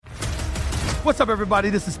What's up,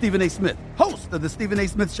 everybody? This is Stephen A. Smith, host of the Stephen A.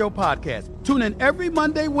 Smith Show podcast. Tune in every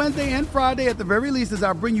Monday, Wednesday, and Friday at the very least as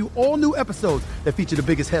I bring you all new episodes that feature the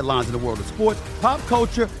biggest headlines in the world of sports, pop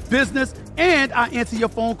culture, business, and I answer your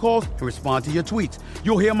phone calls and respond to your tweets.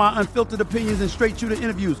 You'll hear my unfiltered opinions and straight-shooter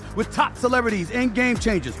interviews with top celebrities and game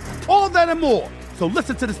changers. All that and more. So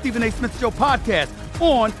listen to the Stephen A. Smith Show podcast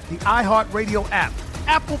on the iHeartRadio app,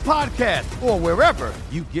 Apple Podcasts, or wherever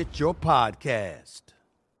you get your podcast.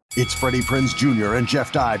 It's Freddie Prinze Jr. and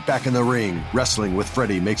Jeff Dye back in the ring. Wrestling with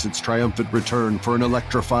Freddie makes its triumphant return for an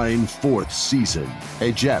electrifying 4th season.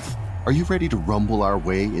 Hey, Jeff, are you ready to rumble our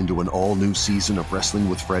way into an all-new season of Wrestling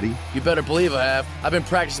with Freddie? You better believe I have. I've been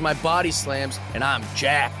practicing my body slams, and I'm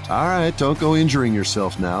jacked. All right, don't go injuring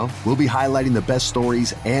yourself now. We'll be highlighting the best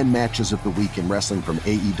stories and matches of the week in wrestling from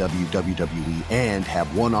AEW, WWE, and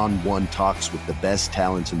have one-on-one talks with the best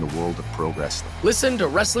talents in the world of pro wrestling. Listen to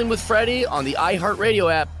Wrestling with Freddie on the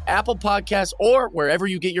iHeartRadio app, Apple Podcasts, or wherever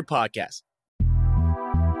you get your podcasts.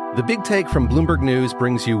 The Big Take from Bloomberg News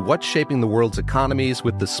brings you what's shaping the world's economies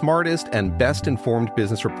with the smartest and best-informed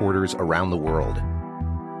business reporters around the world.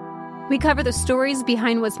 We cover the stories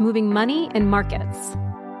behind what's moving money and markets,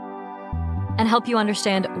 and help you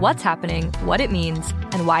understand what's happening, what it means,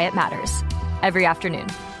 and why it matters every afternoon.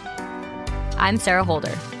 I'm Sarah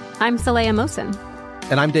Holder. I'm Saleha Mohsin.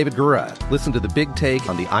 And I'm David Gura. Listen to The Big Take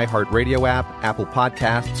on the iHeartRadio app, Apple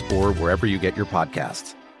Podcasts, or wherever you get your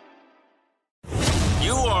podcasts.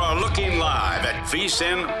 You are looking live at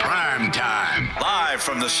VSiN Primetime. Live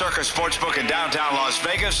from the Circus Sportsbook in downtown Las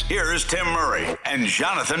Vegas, here's Tim Murray and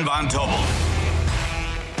Jonathan Von Tobel.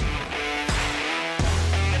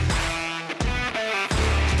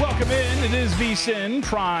 Welcome in. It is VSiN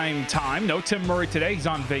Primetime. No Tim Murray today. He's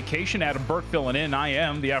on vacation. Adam Burke filling in. I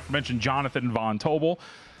am the aforementioned Jonathan Von Tobel.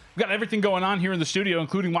 We've got everything going on here in the studio,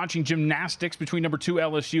 including watching gymnastics between number 2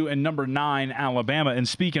 LSU and number 9 Alabama. And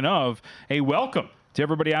speaking of, a welcome to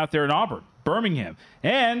everybody out there in Auburn, Birmingham,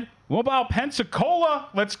 and what about Pensacola?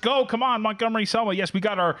 Let's go. Come on, Montgomery, Selma. Yes, we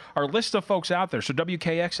got our list of folks out there. So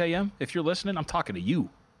WKXAM, if you're listening, I'm talking to you,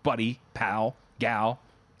 buddy, pal, gal.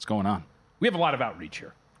 What's going on? We have a lot of outreach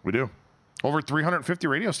here. We do. Over 350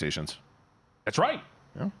 radio stations. That's right.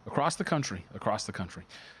 Yeah. Across the country.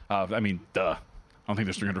 I mean, duh. I don't think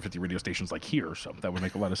there's 350 radio stations like here, so that would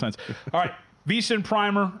make a lot of sense. All right. VSiN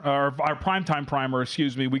Primer, or our Primetime Primer,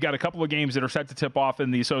 excuse me. We got a couple of games that are set to tip off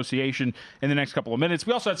in the association in the next couple of minutes.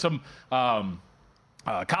 We also had some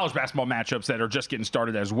college basketball matchups that are just getting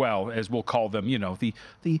started as well, as we'll call them,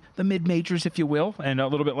 the mid-majors, if you will, and a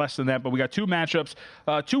little bit less than that. But we got 2 matchups.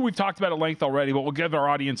 2 we've talked about at length already, but we'll give our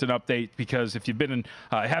audience an update because if you've been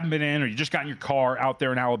haven't been in, or you just got in your car out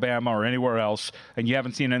there in Alabama or anywhere else and you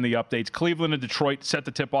haven't seen any of the updates, Cleveland and Detroit set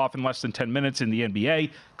to tip off in less than 10 minutes in the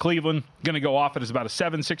NBA. Cleveland going to go off. It is about a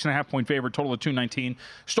 6.5 point favorite, total of 219.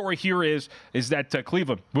 Story here is that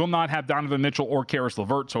Cleveland will not have Donovan Mitchell or Karis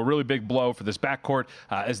LeVert, so a really big blow for this backcourt.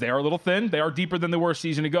 As they are a little thin. They are deeper than they were a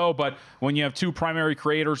season ago, but when you have 2 primary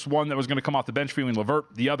creators, one that was going to come off the bench for you in LeVert,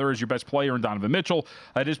 the other is your best player in Donovan Mitchell,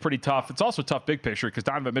 it is pretty tough. It's also tough big picture because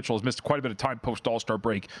Donovan Mitchell has missed quite a bit of time post-All-Star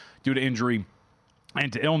break due to injury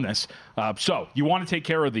and to illness. So you want to take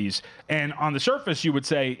care of these. And on the surface, you would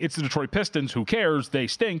say, it's the Detroit Pistons. Who cares? They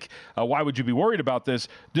stink. Why would you be worried about this?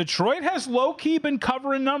 Detroit has low-key been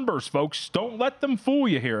covering numbers, folks. Don't let them fool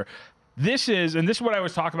you here. This is what I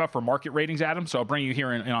always talk about for market ratings, Adam, so I'll bring you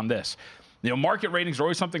here in on this. Market ratings are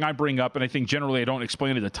always something I bring up, and I think generally I don't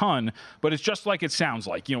explain it a ton, but it's just like it sounds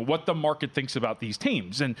like, what the market thinks about these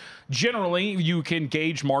teams. And generally, you can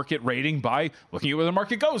gauge market rating by looking at where the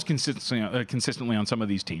market goes consistently on some of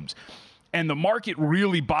these teams. And the market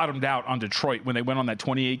really bottomed out on Detroit when they went on that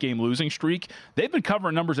 28-game losing streak. They've been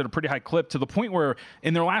covering numbers at a pretty high clip to the point where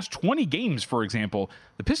in their last 20 games, for example,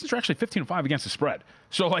 the Pistons are actually 15-5 against the spread.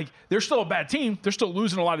 So, they're still a bad team. They're still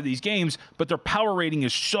losing a lot of these games, but their power rating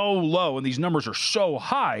is so low and these numbers are so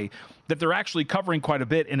high that they're actually covering quite a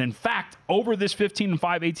bit. And in fact, over this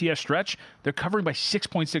 15-5 ATS stretch, they're covering by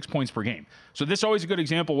 6.6 points per game. So this is always a good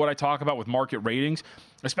example of what I talk about with market ratings,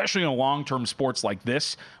 especially in a long-term sports like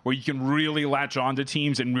this, where you can really latch on to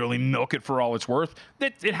teams and really milk it for all it's worth.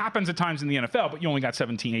 It happens at times in the NFL, but you only got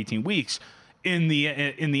 17, 18 weeks. In the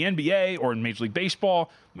NBA or in Major League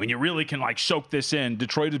Baseball, when you really can soak this in,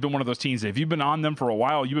 Detroit has been one of those teams that if you've been on them for a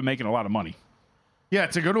while, you've been making a lot of money. Yeah,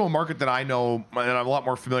 to go to a market that I know and I'm a lot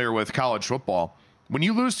more familiar with, college football, when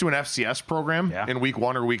you lose to an FCS program in week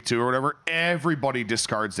 1 or week 2 or whatever, everybody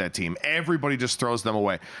discards that team. Everybody just throws them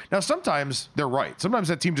away. Now, sometimes they're right. Sometimes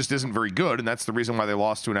that team just isn't very good, and that's the reason why they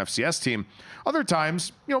lost to an FCS team. Other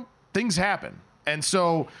times, things happen. And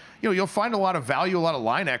so, you'll find a lot of value, a lot of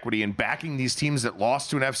line equity in backing these teams that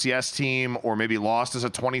lost to an FCS team or maybe lost as a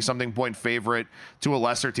 20-something point favorite to a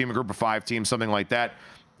lesser team, a group of 5 team, something like that.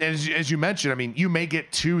 As you mentioned, I mean, you may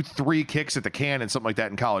get 2-3 kicks at the can and something like that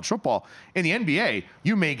in college football. In the NBA,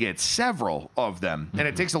 you may get several of them. And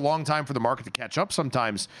it takes a long time for the market to catch up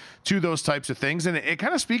sometimes to those types of things. And it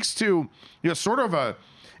kind of speaks to, it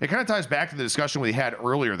kind of ties back to the discussion we had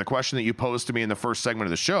earlier, the question that you posed to me in the first segment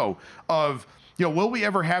of the show of, will we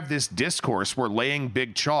ever have this discourse where laying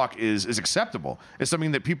big chalk is acceptable? It's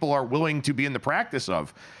something that people are willing to be in the practice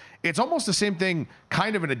of. It's almost the same thing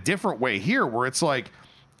kind of in a different way here, where it's like,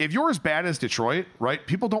 if you're as bad as Detroit, right?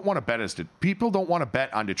 People don't want to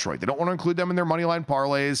bet on Detroit. They don't want to include them in their money line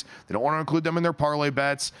parlays. They don't want to include them in their parlay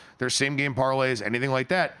bets, their same game parlays, anything like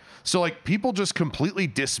that. So people just completely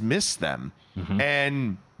dismiss them.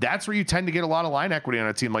 And that's where you tend to get a lot of line equity on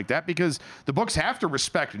a team like that, because the books have to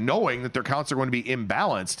respect knowing that their counts are going to be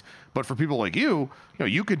imbalanced. But for people like you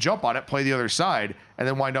could jump on it, play the other side, and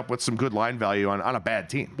then wind up with some good line value on a bad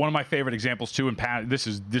team. One of my favorite examples too, and Pat, this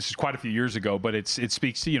is quite a few years ago, but it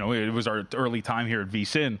speaks to, it was our early time here at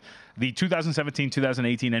VSiN, the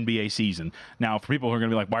 2017-2018 NBA season. Now, for people who are going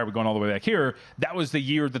to be like, why are we going all the way back here? That was the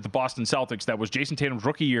year that the Boston Celtics, that was Jason Tatum's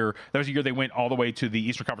rookie year. That was the year they went all the way to the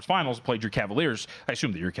Eastern Conference Finals, played your Cavaliers. I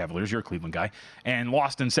assume that you're Cavaliers, you're a Cleveland guy, and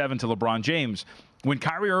lost in 7 to LeBron James. When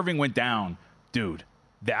Kyrie Irving went down, dude,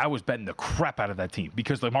 I was betting the crap out of that team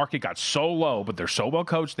because the market got so low, but they're so well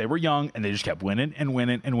coached. They were young, and they just kept winning and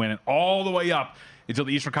winning and winning all the way up until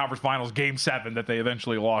the Eastern Conference Finals, Game 7, that they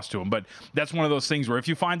eventually lost to them. But that's one of those things where if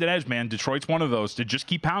you find an edge, man, Detroit's one of those, to just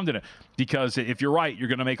keep pounding it. Because if you're right, you're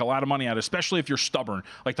going to make a lot of money out of it, especially if you're stubborn.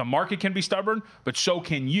 Like, the market can be stubborn, but so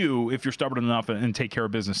can you if you're stubborn enough and take care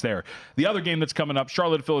of business there. The other game that's coming up,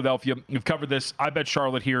 Charlotte, Philadelphia. We've covered this. I bet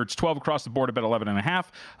Charlotte here. It's 12 across the board. I bet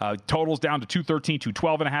 11.5. Totals down to 213,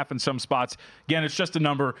 212.5 in some spots. Again, it's just a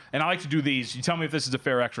number, and I like to do these. You tell me if this is a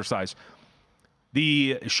fair exercise.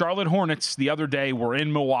 The Charlotte Hornets the other day were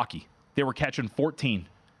in Milwaukee. They were catching 14.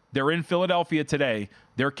 They're in Philadelphia today.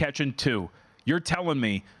 They're catching 2. You're telling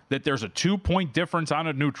me that there's a 2-point difference on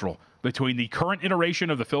a neutral between the current iteration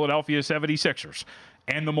of the Philadelphia 76ers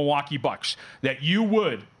and the Milwaukee Bucks, that you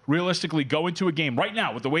would realistically go into a game right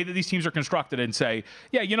now with the way that these teams are constructed and say,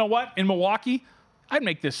 yeah, you know what? In Milwaukee, I'd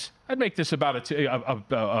make this about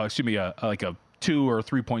like a 2 or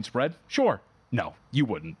 3 point spread. Sure. No, you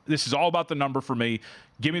wouldn't. This is all about the number for me.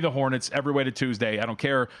 Give me the Hornets every way to Tuesday. I don't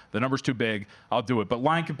care. The number's too big. I'll do it. But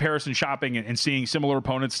line comparison shopping and seeing similar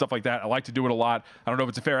opponents, stuff like that, I like to do it a lot. I don't know if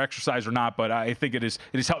it's a fair exercise or not, but I think it has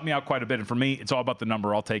helped me out quite a bit. And for me, it's all about the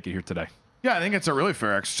number. I'll take it here today. Yeah, I think it's a really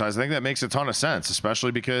fair exercise. I think that makes a ton of sense,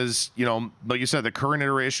 especially because, like you said, the current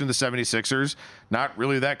iteration of the 76ers, not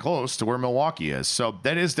really that close to where Milwaukee is. So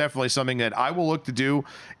that is definitely something that I will look to do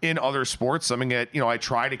in other sports, something that, I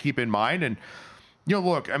try to keep in mind. And,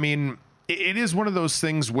 look, I mean, it is one of those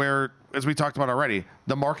things where, as we talked about already,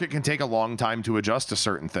 the market can take a long time to adjust to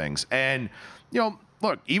certain things. And,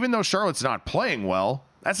 look, even though Charlotte's not playing well,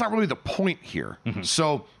 that's not really the point here.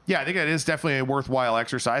 So, yeah, I think it is definitely a worthwhile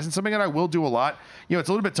exercise and something that I will do a lot. It's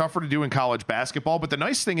a little bit tougher to do in college basketball, but the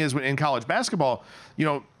nice thing is in college basketball,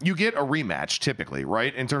 you get a rematch typically,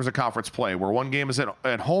 right? In terms of conference play, where one game is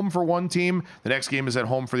at home for one team, the next game is at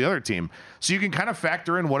home for the other team. So you can kind of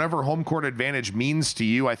factor in whatever home court advantage means to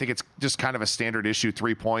you. I think it's just kind of a standard issue.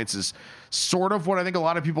 3 points is sort of what I think a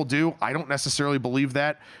lot of people do. I don't necessarily believe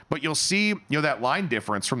that, but you'll see, that line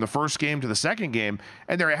difference from the first game to the second game.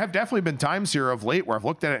 And there have definitely been times here of late where I've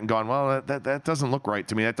looked at it and gone, well, that doesn't look right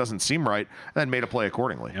to me. That doesn't seem right. And then made a play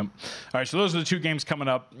accordingly. Yep. All right, so those are the 2 games coming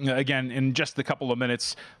up. Again, in just a couple of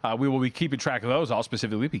minutes, we will be keeping track of those. I'll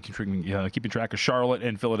specifically be keeping track of Charlotte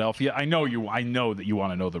and Philadelphia. I know that you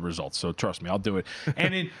want to know the results, so trust me, I'll do it.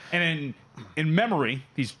 And in memory,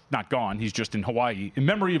 he's not gone. He's just in Hawaii. In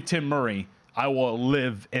memory of Tim Murray, I will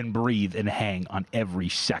live and breathe and hang on every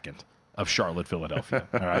second of Charlotte, Philadelphia.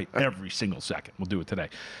 All right, every single second. We'll do it today.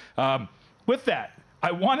 With that,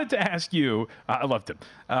 I wanted to ask you, I loved him.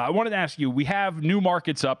 I wanted to ask you, we have new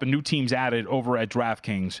markets up and new teams added over at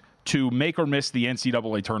DraftKings to make or miss the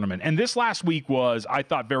NCAA tournament. And this last week was, I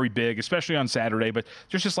thought, very big, especially on Saturday, but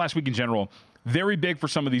just this last week in general, very big for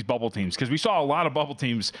some of these bubble teams, because we saw a lot of bubble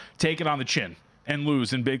teams take it on the chin and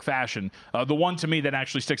lose in big fashion. The one to me that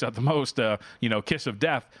actually sticks out the most, kiss of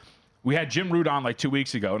death, we had Jim Root on like 2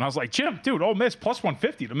 weeks ago, and I was like, Jim, dude, Ole Miss plus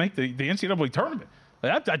 150 to make the NCAA tournament.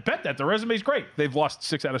 I bet that. The resume's great. They've lost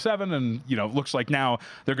 6 out of 7, and, looks like now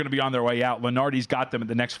they're going to be on their way out. Lenardi's got them at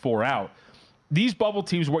the next 4 out. these bubble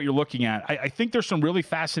teams, what you're looking at, I think there's some really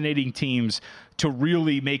fascinating teams to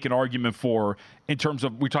really make an argument for in terms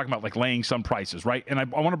of, we're talking about like laying some prices, right? And I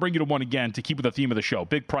want to bring you to one again to keep with the theme of the show,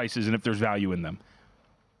 big prices and if there's value in them.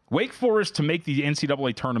 Wake Forest to make the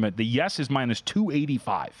NCAA tournament, the yes is minus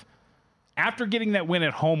 285. After getting that win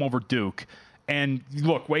at home over Duke, and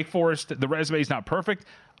look, Wake Forest, the resume is not perfect.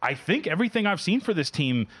 I think everything I've seen for this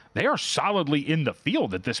team, they are solidly in the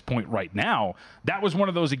field at this point right now. That was one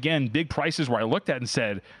of those, again, big prices where I looked at and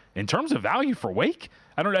said, in terms of value for Wake,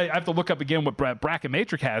 I have to look up again what Bracket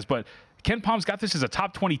Matrix has, but Ken Palm's got this as a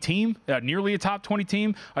top 20 team, nearly a top 20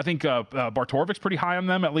 team. I think Bartorovic's pretty high on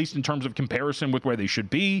them, at least in terms of comparison with where they should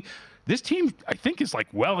be. This team, I think, is like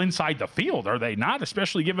well inside the field, are they not?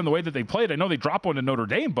 Especially given the way that they played. I know they dropped one to Notre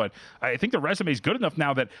Dame, but I think the resume is good enough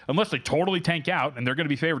now that unless they totally tank out and they're going to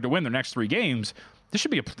be favored to win their next 3 games, this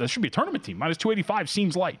should be a tournament team. Minus 285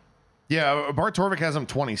 seems light. Yeah, Bartorovic has them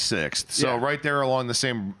 26th, so right there along the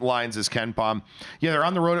same lines as Ken Palm. Yeah, they're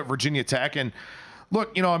on the road at Virginia Tech, and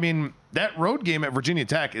look, that road game at Virginia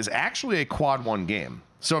Tech is actually a quad 1 game.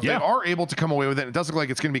 So if they are able to come away with it, it does look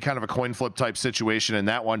like it's going to be kind of a coin flip type situation in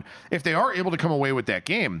that one. If they are able to come away with that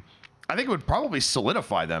game, I think it would probably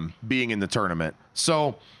solidify them being in the tournament.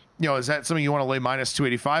 So, is that something you want to lay minus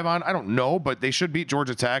 285 on? I don't know, but they should beat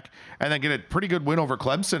Georgia Tech and then get a pretty good win over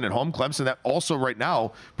Clemson at home. Clemson, that also right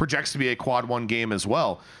now projects to be a quad 1 game as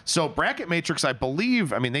well. So Bracket Matrix, I believe,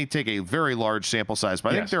 they take a very large sample size,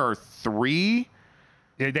 but I think there are 3...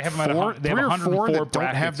 They have them at 104 that brackets.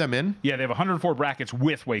 Don't have them in? Yeah, they have 104 brackets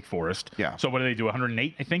with Wake Forest. Yeah. So what do they do?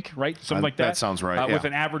 108, I think, right? Something like that. That sounds right. With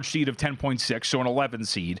an average seed of 10.6, so an 11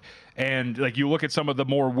 seed. And like you look at some of the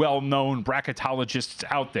more well-known bracketologists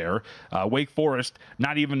out there, Wake Forest,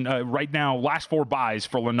 not even right now, last 4 buys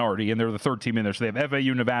for Lenardi, and they're the 3rd team in there. So they have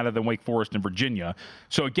FAU, Nevada, then Wake Forest, and Virginia.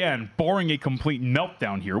 So again, barring a complete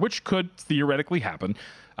meltdown here, which could theoretically happen,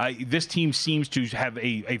 this team seems to have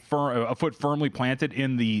a foot firmly planted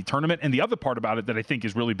in the tournament. And the other part about it that I think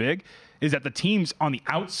is really big is that the teams on the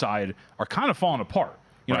outside are kind of falling apart.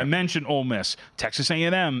 I mentioned Ole Miss. Texas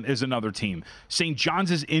A&M is another team. St.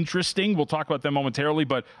 John's is interesting. We'll talk about them momentarily,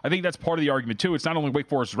 but I think that's part of the argument, too. It's not only Wake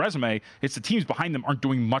Forest's resume, it's the teams behind them aren't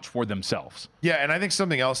doing much for themselves. Yeah, and I think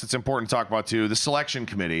something else that's important to talk about, too, the selection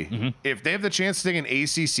committee. Mm-hmm. If they have the chance to take an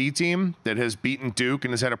ACC team that has beaten Duke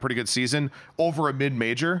and has had a pretty good season over a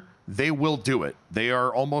mid-major, they will do it. They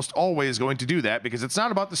are almost always going to do that because it's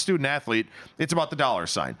not about the student athlete. It's about the dollar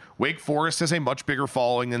sign. Wake Forest has a much bigger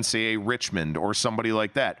following than, say, a Richmond or somebody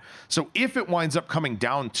like that. So if it winds up coming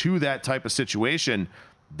down to that type of situation,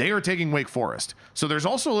 they are taking Wake Forest. So there's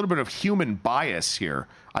also a little bit of human bias here.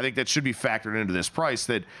 I think that should be factored into this price,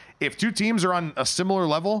 that if 2 teams are on a similar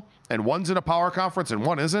level and one's in a power conference and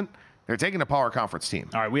one isn't, they're taking a power conference team.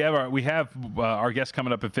 All right, we have our guest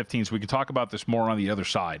coming up at 15, so we can talk about this more on the other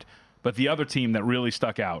side. But the other team that really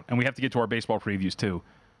stuck out, and we have to get to our baseball previews too,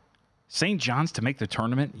 St. John's to make the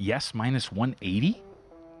tournament, yes, minus 180?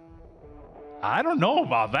 I don't know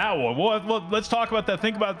about that one. Well, let's talk about that.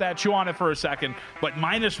 Think about that. Chew on it for a second. But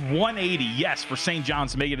minus 180, yes, for St.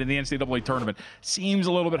 John's to make it in the NCAA tournament. Seems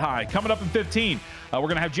a little bit high. Coming up in 15, we're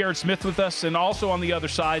going to have Jared Smith with us. And also on the other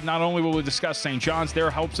side, not only will we discuss St. John's,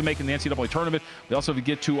 their hopes of making the NCAA tournament, we also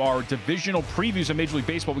get to our divisional previews of Major League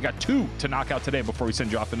Baseball. We got 2 to knock out today before we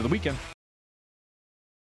send you off into the weekend.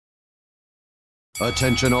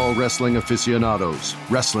 Attention all wrestling aficionados.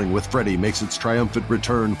 Wrestling with Freddie makes its triumphant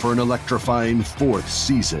return for an electrifying 4th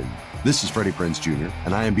season. This is Freddie Prinze Jr.,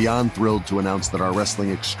 and I am beyond thrilled to announce that our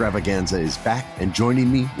wrestling extravaganza is back, and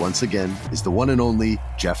joining me once again is the one and only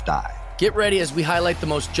Jeff Dye. Get ready as we highlight the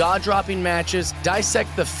most jaw-dropping matches,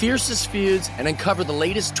 dissect the fiercest feuds, and uncover the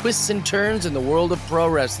latest twists and turns in the world of pro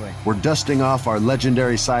wrestling. We're dusting off our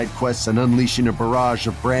legendary side quests and unleashing a barrage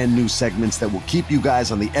of brand new segments that will keep you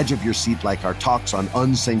guys on the edge of your seat like our talks on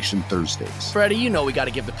Unsanctioned Thursdays. Freddie, you know we got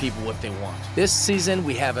to give the people what they want. This season,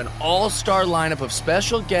 we have an all-star lineup of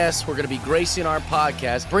special guests who are going to be gracing our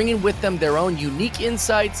podcast, bringing with them their own unique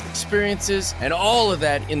insights, experiences, and all of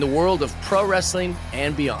that in the world of pro wrestling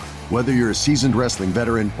and beyond. Whether you're a seasoned wrestling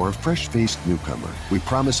veteran or a fresh-faced newcomer, we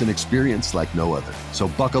promise an experience like no other. So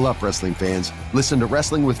buckle up, wrestling fans. Listen to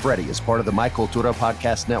Wrestling with Freddie as part of the My Cultura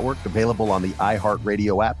Podcast Network, available on the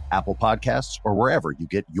iHeartRadio app, Apple Podcasts, or wherever you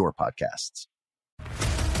get your podcasts.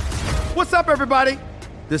 What's up, everybody?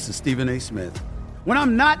 This is Stephen A. Smith. When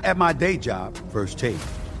I'm not at my day job, First Take,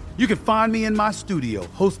 you can find me in my studio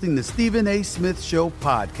hosting the Stephen A. Smith Show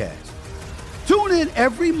podcast. Tune in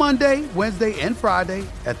every Monday, Wednesday, and Friday,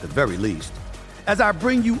 at the very least, as I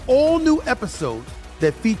bring you all new episodes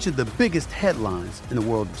that feature the biggest headlines in the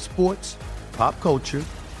world of sports, pop culture,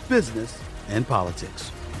 business, and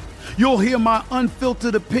politics. You'll hear my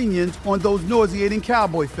unfiltered opinions on those nauseating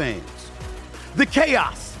Cowboy fans, the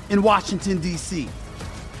chaos in Washington, D.C.,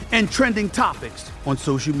 and trending topics on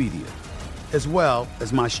social media, as well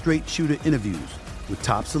as my straight shooter interviews with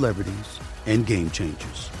top celebrities and game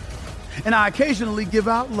changers. And I occasionally give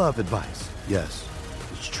out love advice. Yes,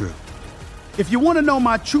 it's true. If you want to know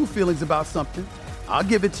my true feelings about something, I'll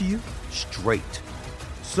give it to you straight.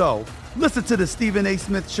 So listen to the Stephen A.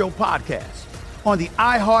 Smith Show podcast on the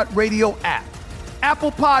iHeartRadio app,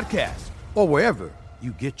 Apple Podcasts, or wherever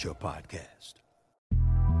you get your podcast.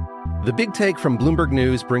 The Big Take from Bloomberg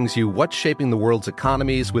News brings you what's shaping the world's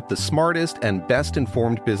economies with the smartest and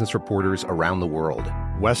best-informed business reporters around the world.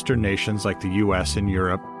 Western nations like the U.S. and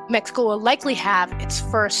Europe. Mexico will likely have its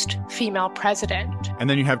first female president. And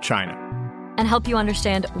then you have China. And help you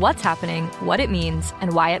understand what's happening, what it means,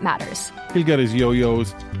 and why it matters. He'll get his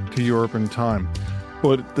yo-yos to Europe in time.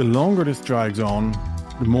 But the longer this drags on,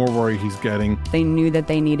 the more worry he's getting. They knew that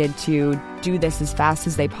they needed to do this as fast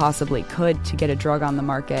as they possibly could to get a drug on the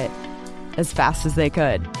market as fast as they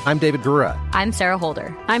could. I'm David Gura. I'm Sarah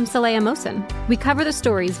Holder. I'm Saleha Mohsen. We cover the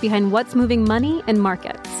stories behind what's moving money and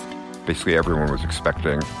markets. Basically, everyone was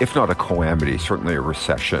expecting, if not a calamity, certainly a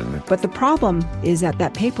recession. But the problem is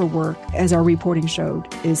that paperwork, as our reporting showed,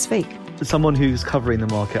 is fake. As someone who's covering the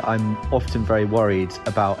market, I'm often very worried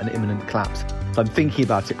about an imminent collapse. So I'm thinking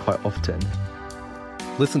about it quite often.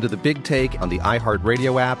 Listen to The Big Take on the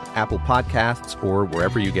iHeartRadio app, Apple Podcasts, or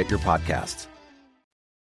wherever you get your podcasts.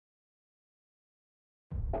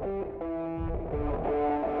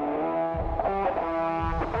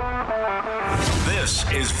 This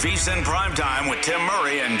is VSiN Primetime with Tim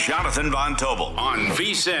Murray and Jonathan Von Tobel on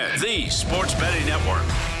VSiN, the sports betting network.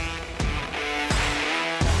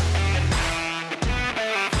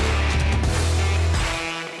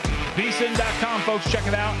 VSiN.com, folks. Check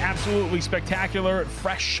it out. Absolutely spectacular,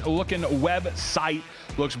 fresh-looking website.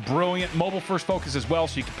 Looks brilliant. Mobile-first focus as well,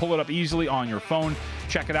 so you can pull it up easily on your phone.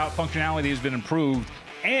 Check it out. Functionality has been improved.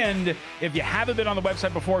 And if you haven't been on the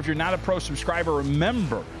website before, if you're not a pro subscriber,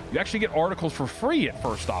 remember, you actually get articles for free at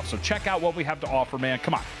first off. So check out what we have to offer, man.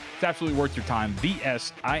 Come on. It's absolutely worth your time.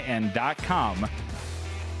 VSIN.com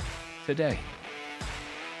today.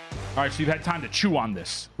 All right, so you've had time to chew on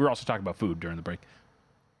this. We were also talking about food during the break.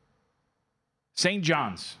 St.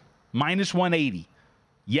 John's, minus 180.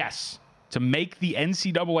 Yes, to make the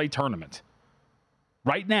NCAA tournament.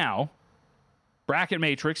 Right now, Bracket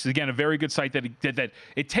Matrix is, again, a very good site that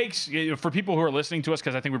it takes, for people who are listening to us,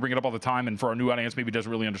 because I think we bring it up all the time, and for our new audience maybe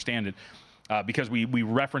doesn't really understand it, because we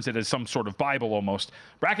reference it as some sort of Bible almost.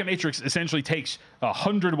 Bracket Matrix essentially takes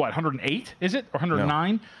 108, is it? Or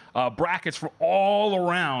 109 brackets from all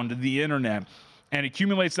around the internet and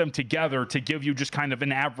accumulates them together to give you just kind of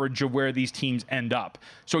an average of where these teams end up.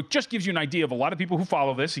 So it just gives you an idea of a lot of people who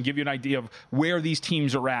follow this and give you an idea of where these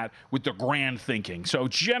teams are at with the grand thinking. So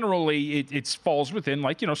generally, it falls within,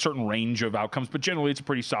 like, certain range of outcomes, but generally it's a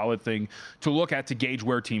pretty solid thing to look at to gauge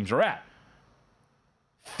where teams are at.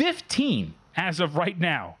 15, as of right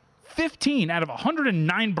now, 15 out of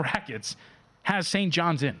 109 brackets has St.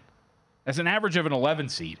 John's in as an average of an 11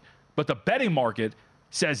 seed. But the betting market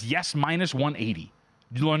says yes, minus 180.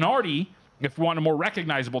 Lenardi, if you want a more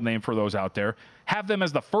recognizable name for those out there, have them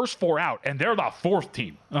as the first four out, and they're the fourth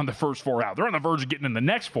team on the first four out. They're on the verge of getting in the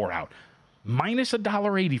next four out. Minus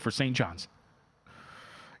 $1.80 for St. John's.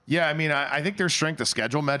 Yeah, I mean, I think their strength of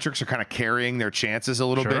schedule metrics are kind of carrying their chances a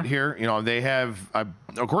little bit here. They have,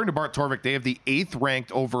 according to Bart Torvik, they have the 8th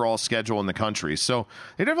ranked overall schedule in the country. So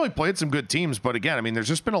they definitely played some good teams. But again, I mean, there's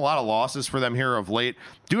just been a lot of losses for them here of late.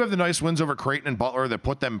 Do have the nice wins over Creighton and Butler that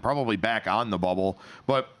put them probably back on the bubble.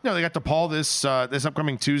 But, they got DePaul this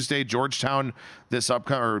upcoming Tuesday, Georgetown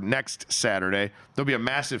next Saturday. They'll be a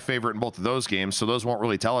massive favorite in both of those games, so those won't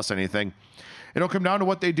really tell us anything. It'll come down to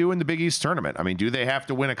what they do in the Big East tournament. I mean, do they have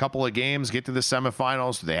to win a couple of games, get to the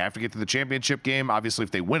semifinals? Do they have to get to the championship game? Obviously,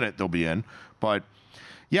 if they win it, they'll be in. But,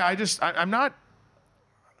 yeah, I'm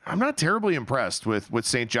not terribly impressed with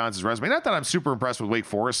St. John's resume. Not that I'm super impressed with Wake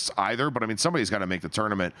Forest either, but I mean, somebody's got to make the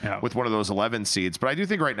tournament with one of those 11 seeds. But I do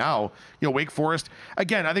think right now, Wake Forest,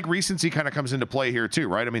 again, I think recency kind of comes into play here too,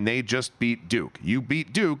 right? I mean, they just beat Duke. You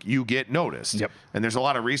beat Duke, you get noticed. Yep. And there's a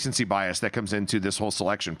lot of recency bias that comes into this whole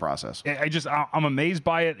selection process. I'm amazed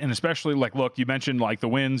by it. And especially, look, you mentioned the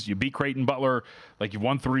wins. You beat Creighton, Butler. You've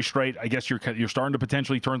won 3 straight. I guess you're starting to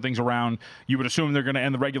potentially turn things around. You would assume they're going to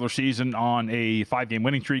end the regular season on a 5-game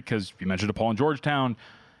winning streak, because you mentioned DePaul and Georgetown.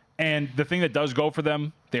 And the thing that does go for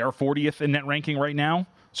them, they are 40th in net ranking right now.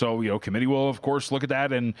 So, committee will, of course, look at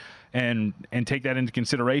that and take that into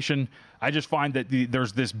consideration. I just find that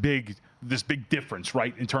there's this big difference,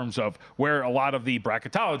 right, in terms of where a lot of the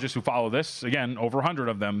bracketologists who follow this, again, over 100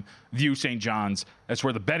 of them, view St. John's. That's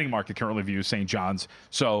where the betting market currently views St. John's.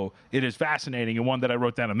 So it is fascinating, and one that I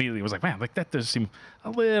wrote down immediately was like, man, that does seem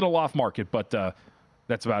a little off market, but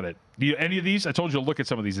that's about it. Any of these? I told you to look at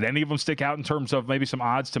some of these. Did any of them stick out in terms of maybe some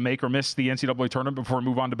odds to make or miss the NCAA tournament before we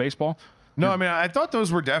move on to baseball? No, I mean, I thought those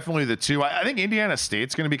were definitely the two. I think Indiana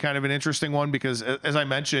State's going to be kind of an interesting one because, as I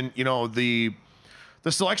mentioned, the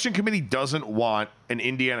selection committee doesn't want an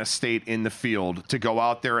Indiana State in the field to go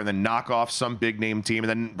out there and then knock off some big name team and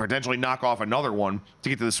then potentially knock off another one to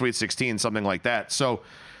get to the Sweet 16, something like that. So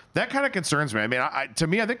that kind of concerns me. I mean, to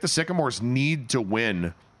me, I think the Sycamores need to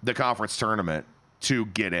win the conference tournament to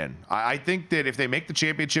get in. I think that if they make the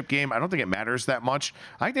championship game, I don't think it matters that much.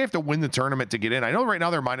 I think they have to win the tournament to get in. I know right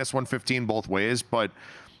now they're minus 115 both ways, but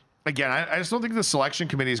again, I just don't think the selection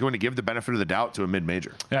committee is going to give the benefit of the doubt to a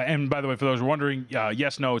mid-major. Yeah, and by the way, for those who are wondering,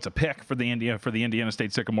 yes, no, it's a pick for the Indiana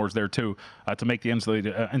State Sycamores there too to make the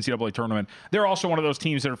NCAA tournament. They're also one of those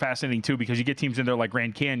teams that are fascinating too because you get teams in there like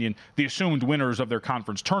Grand Canyon, the assumed winners of their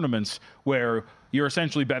conference tournaments, where you're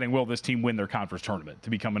essentially betting, will this team win their conference tournament to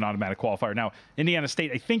become an automatic qualifier? Now, Indiana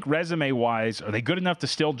State, I think resume-wise, are they good enough to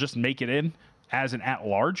still just make it in as an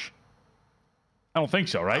at-large? I don't think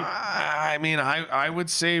so, right? I mean, I would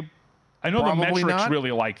say I know the metrics not.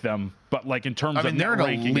 really like them, but like in terms of they're net an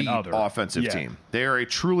ranking elite and other offensive team. They are a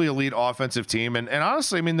truly elite offensive team, and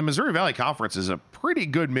honestly, I mean, the Missouri Valley Conference is a pretty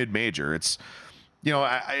good mid-major. It's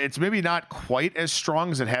it's maybe not quite as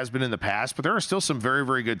strong as it has been in the past, but there are still some very,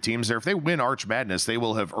 very good teams there. If they win Arch Madness, they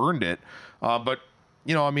will have earned it. But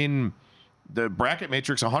I mean, the bracket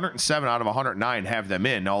matrix, 107 out of 109 have them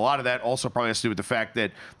in. Now, a lot of that also probably has to do with the fact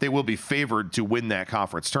that they will be favored to win that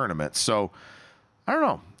conference tournament. So, I don't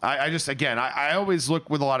know. I always look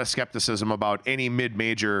with a lot of skepticism about any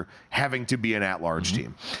mid-major having to be an at-large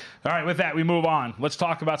team. All right, with that, we move on. Let's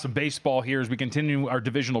talk about some baseball here as we continue our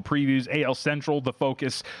divisional previews. AL Central, the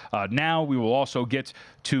focus. Now we will also get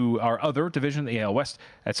to our other division, the AL West,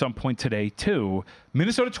 at some point today, too.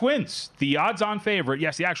 Minnesota Twins, the odds-on favorite.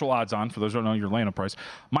 Yes, the actual odds-on, for those who don't know your layup price.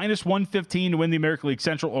 Minus 115 to win the American League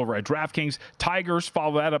Central over at DraftKings. Tigers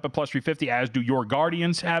follow that up at plus 350, as do your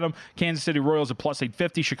Guardians, Adam. Kansas City Royals at plus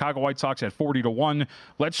 850. Chicago White Sox at 40-1.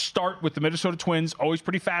 Let's start with the Minnesota Twins. Always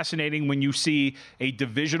pretty fascinating when you see a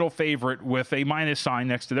divisional favorite with a minus sign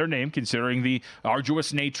next to their name, considering the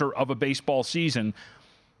arduous nature of a baseball season.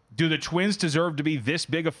 Do the Twins deserve to be this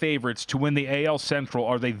big of favorites to win the AL Central?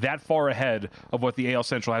 Are they that far ahead of what the AL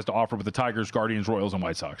Central has to offer with the Tigers, Guardians, Royals, and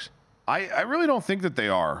White Sox? I really don't think that they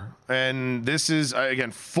are. And this is,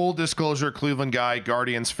 again, full disclosure, Cleveland guy,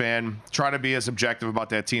 Guardians fan. Try to be as objective about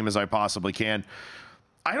that team as I possibly can.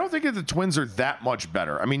 I don't think that the Twins are that much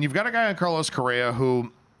better. I mean, you've got a guy on Carlos Correa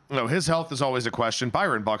who, his health is always a question.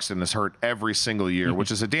 Byron Buxton is hurt every single year,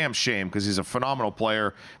 which is a damn shame because he's a phenomenal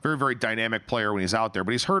player, very, very dynamic player when he's out there,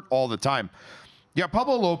 but he's hurt all the time. Yeah,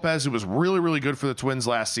 Pablo Lopez, who was really, really good for the Twins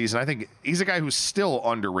last season. I think he's a guy who's still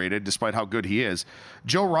underrated despite how good he is.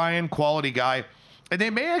 Joe Ryan, quality guy. And they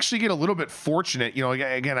may actually get a little bit fortunate.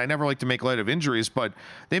 Again, I never like to make light of injuries, but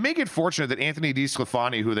they may get fortunate that Anthony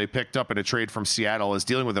DeSclafani, who they picked up in a trade from Seattle, is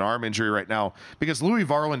dealing with an arm injury right now because Louis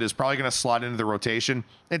Varland is probably going to slot into the rotation.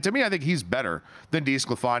 And to me, I think he's better than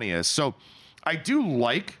DeSclafani is. So I do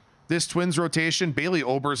like this Twins rotation. Bailey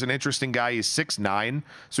Ober's an interesting guy. He's 6'9",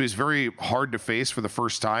 so he's very hard to face for the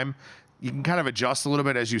first time. You can kind of adjust a little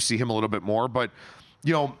bit as you see him a little bit more, but,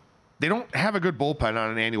 they don't have a good bullpen on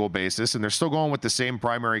an annual basis, and they're still going with the same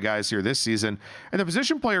primary guys here this season. And the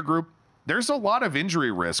position player group, there's a lot of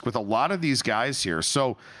injury risk with a lot of these guys here.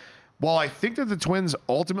 So while I think that the Twins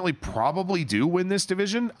ultimately probably do win this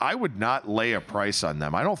division, I would not lay a price on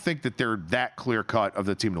them. I don't think that they're that clear cut of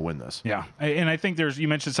the team to win this. Yeah, and I think you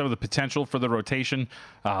mentioned some of the potential for the rotation.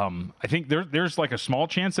 I think there's like a small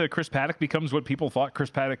chance that Chris Paddock becomes what people thought Chris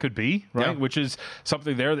Paddock could be, right? Yeah. Which is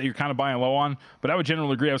something there that you're kind of buying low on. But I would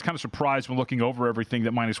generally agree. I was kind of surprised when looking over everything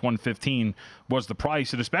that minus 115 was the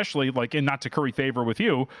price, and especially and not to curry favor with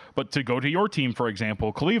you, but to go to your team, for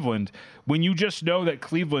example, Cleveland, when you just know that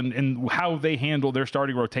Cleveland and how they handle their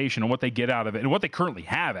starting rotation and what they get out of it and what they currently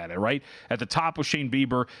have at it, right? At the top with Shane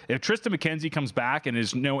Bieber, if Tristan McKenzie comes back and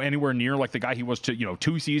is anywhere near like the guy he was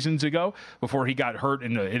 2 seasons ago before he got hurt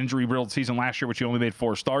in an injury-riddled season last year, which he only made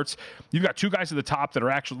 4 starts, you've got 2 guys at the top that are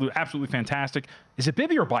actually absolutely fantastic. Is it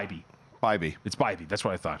Bibby or Bybee? Bybee. It's Bybee. That's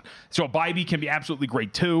what I thought. So Bybee can be absolutely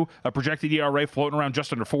great, too. A projected ERA floating around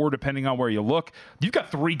just under 4, depending on where you look. You've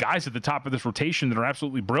got 3 guys at the top of this rotation that are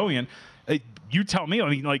absolutely brilliant. You tell me. I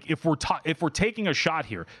mean, like, if we're taking a shot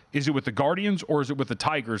here, is it with the Guardians or is it with the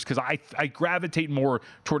Tigers? Because I gravitate more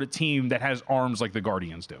toward a team that has arms like the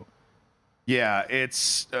Guardians do. Yeah,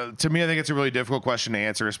 it's to me, I think it's a really difficult question to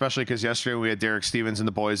answer, especially because yesterday we had Derek Stevens and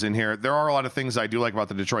the boys in here. There are a lot of things I do like about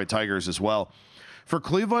the Detroit Tigers as well. For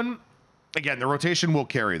Cleveland, again, the rotation will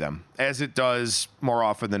carry them, as it does more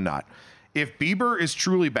often than not. If Bieber is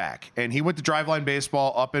truly back, and he went to driveline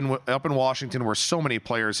baseball up in Washington, where so many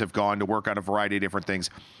players have gone to work on a variety of different things,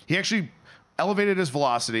 he actually elevated his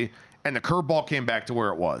velocity, and the curveball came back to where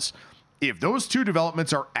it was. If those two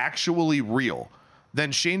developments are actually real,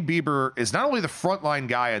 then Shane Bieber is not only the frontline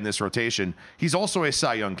guy in this rotation, he's also a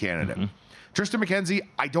Cy Young candidate. Mm-hmm. Tristan McKenzie,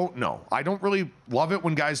 I don't know. I don't really love it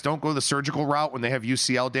when guys don't go the surgical route when they have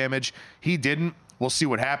UCL damage. He didn't. We'll see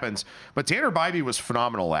what happens. But Tanner Bybee was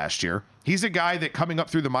phenomenal last year. He's a guy that coming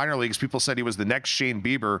up through the minor leagues, people said he was the next Shane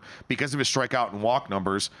Bieber because of his strikeout and walk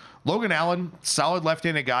numbers. Logan Allen, solid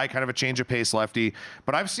left-handed guy, kind of a change of pace lefty.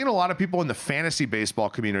 But I've seen a lot of people in the fantasy baseball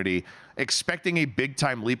community expecting a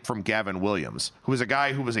big-time leap from Gavin Williams, who is a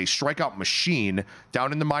guy who was a strikeout machine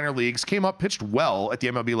down in the minor leagues, came up, pitched well at the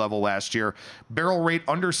MLB level last year, barrel rate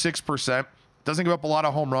under 6%. Doesn't give up a lot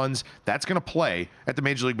of home runs. That's going to play at the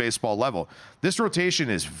Major League Baseball level. This rotation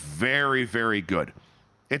is very, very good.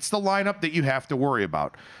 It's the lineup that you have to worry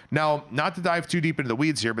about. Now, not to dive too deep into the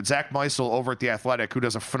weeds here, but Zach Meisel over at The Athletic, who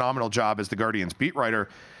does a phenomenal job as the Guardians beat writer,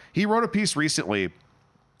 he wrote a piece recently.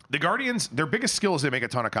 The Guardians, their biggest skill is they make a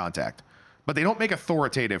ton of contact, but they don't make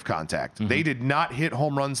authoritative contact. Mm-hmm. They did not hit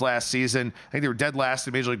home runs last season. I think they were dead last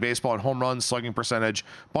in Major League Baseball in home runs, slugging percentage,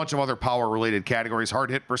 a bunch of other power-related categories, hard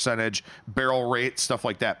hit percentage, barrel rate, stuff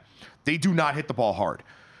like that. They do not hit the ball hard.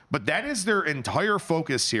 But that is their entire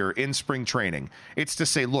focus here in spring training. It's to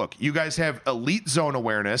say, look, you guys have elite zone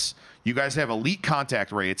awareness, you guys have elite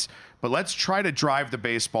contact rates, but let's try to drive the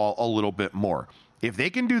baseball a little bit more. If they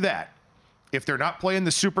can do that, if they're not playing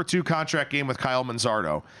the Super 2 contract game with Kyle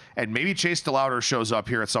Manzardo, and maybe Chase DeLauder shows up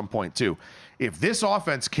here at some point too, if this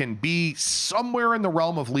offense can be somewhere in the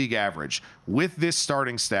realm of league average with this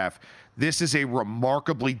starting staff, this is a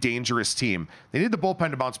remarkably dangerous team. They need the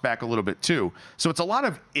bullpen to bounce back a little bit too. So it's a lot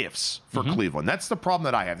of ifs for Cleveland. That's the problem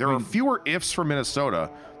that I have. There are fewer ifs for Minnesota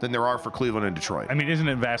than there are for Cleveland and Detroit. I mean, isn't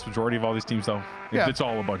it a vast majority of all these teams, though? Yeah. It's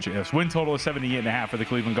all a bunch of ifs. Win total is 78.5 for the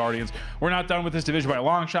Cleveland Guardians. We're not done with this division by a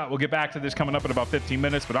long shot. We'll get back to this coming up in about 15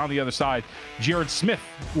 minutes. But on the other side, Jared Smith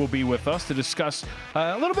will be with us to discuss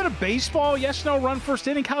a little bit of baseball, yes, no, run first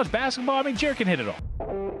inning, college basketball. I mean, Jared can hit it all.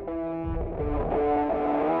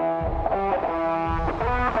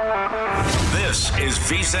 This is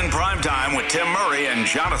VSiN Primetime with Tim Murray and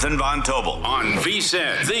Jonathan Von Tobel on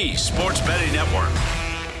VSiN, the Sports Betting Network.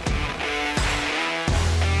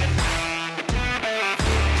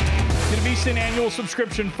 Get a VSiN annual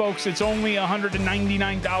subscription, folks. It's only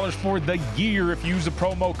 $199 for the year if you use the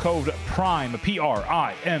promo code PRIME,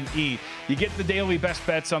 P-R-I-M-E. You get the daily best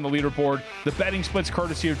bets on the leaderboard. The betting splits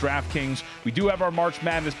courtesy of DraftKings. We do have our March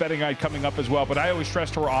Madness betting guide coming up as well, but I always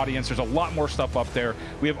stress to our audience, there's a lot more stuff up there.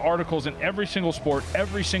 We have articles in every single sport,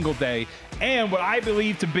 every single day, and what I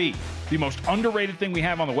believe to be the most underrated thing we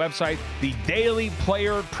have on the website, the daily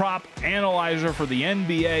player prop analyzer for the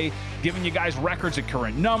NBA, giving you guys records at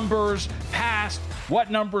current numbers, past,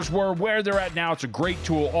 what numbers were, where they're at now. It's a great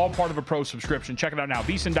tool, all part of a pro subscription. Check it out now,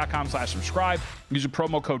 VSiN.com/subscribe. Use a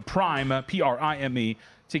promo code PRIME, P-R-I-M-E,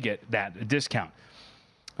 to get that discount.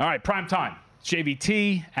 All right, prime time.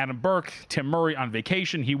 JVT, Adam Burke, Tim Murray on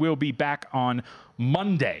vacation. He will be back on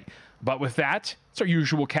Monday. But with that, it's our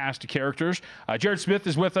usual cast of characters. Jared Smith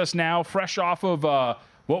is with us now, fresh off of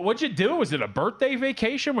what'd you do? Was it a birthday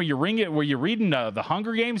vacation? Were you reading the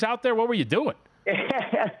Hunger Games out there? What were you doing?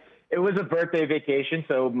 It was a birthday vacation.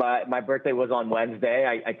 So my birthday was on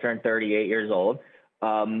Wednesday. I turned 38 years old.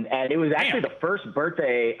 And it was actually the first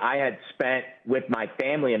birthday I had spent with my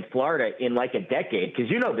family in Florida in like a decade. Because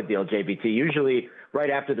you know the deal, JBT. Usually right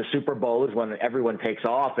after the Super Bowl is when everyone takes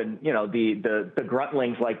off. And, you know, the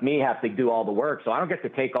gruntlings like me have to do all the work. So I don't get to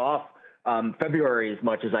take off February as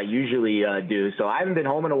much as I usually do. So I haven't been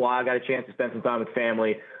home in a while. I got a chance to spend some time with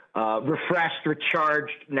family. refreshed,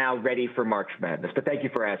 recharged, now ready for March Madness. But thank you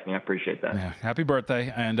for asking. I appreciate that. Yeah, happy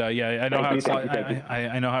birthday. And I know how it's like.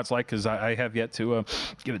 I know how it's like because I have yet to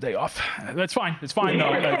get a day off. That's fine. It's fine.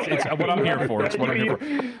 No, it's what I'm here for. It's what I'm here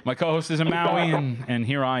for. My co-host is in Maui, and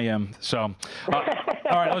here I am. So, all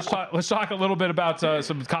right, let's talk a little bit about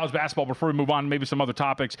some college basketball before we move on. Maybe some other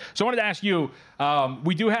topics. So I wanted to ask you.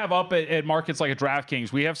 We do have up at markets like at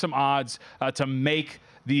DraftKings. We have some odds to make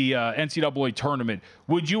the NCAA tournament.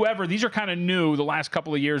 Would you ever, these are kind of new the last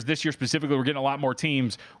couple of years, this year specifically, we're getting a lot more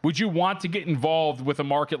teams. Would you want to get involved with a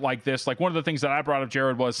market like this? Like one of the things that I brought up,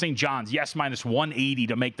 Jared, was St. John's, yes, minus 180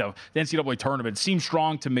 to make the NCAA tournament. It seems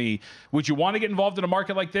strong to me. Would you want to get involved in a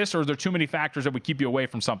market like this, or are there too many factors that would keep you away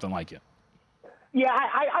from something like it? Yeah,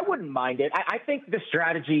 I wouldn't mind it. I think the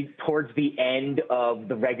strategy towards the end of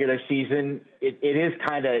the regular season, it is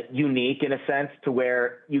kind of unique in a sense to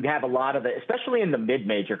where you have a lot of especially in the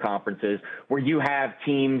mid-major conferences, where you have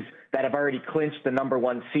teams that have already clinched the number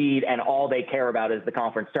one seed and all they care about is the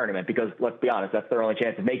conference tournament because, let's be honest, that's their only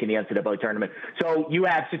chance of making the NCAA tournament. So you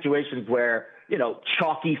have situations where,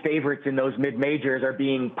 chalky favorites in those mid-majors are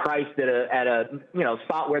being priced at a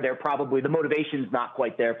spot where they're probably the motivation's not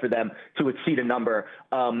quite there for them to exceed a number.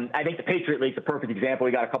 I think the Patriot League's a perfect example.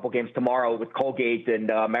 We got a couple games tomorrow with Colgate and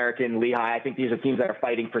American Lehigh. I think these are teams that are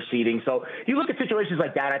fighting for seeding. So you look at situations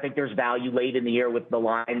like that, I think there's value late in the year with the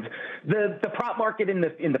lines. The prop market in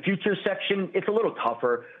the futures section, it's a little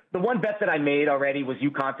tougher. The one bet that I made already was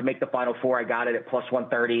UConn to make the Final Four. I got it at plus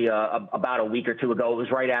 130 about a week or two ago. It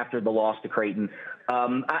was right after the loss to Creighton.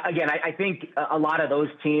 I think a lot of those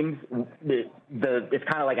teams, it's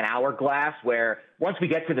kind of like an hourglass where once we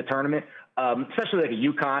get to the tournament, especially like a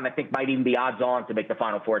UConn, I think might even be odds on to make the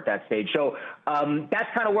Final Four at that stage. So that's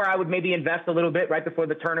kind of where I would maybe invest a little bit right before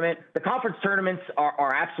the tournament. The conference tournaments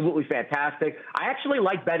are absolutely fantastic. I actually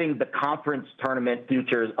like betting the conference tournament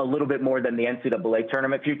futures a little bit more than the NCAA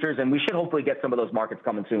tournament futures, and we should hopefully get some of those markets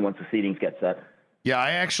coming soon once the seedings get set. Yeah,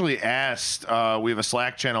 I actually asked, we have a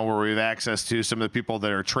Slack channel where we have access to some of the people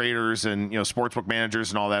that are traders and, sportsbook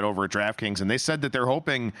managers and all that over at DraftKings. And they said that they're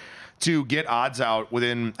hoping to get odds out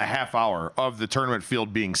within a half hour of the tournament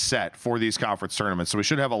field being set for these conference tournaments. So we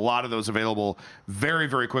should have a lot of those available very,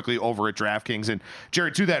 very quickly over at DraftKings. And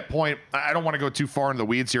Jared, to that point, I don't want to go too far in the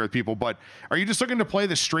weeds here with people, but are you just looking to play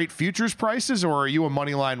the straight futures prices, or are you a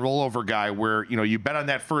money line rollover guy where, you bet on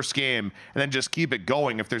that first game and then just keep it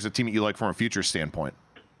going if there's a team that you like from a futures standpoint?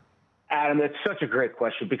 Adam, that's such a great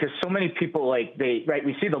question because so many people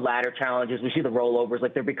we see the ladder challenges, we see the rollovers,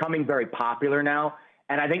 they're becoming very popular now.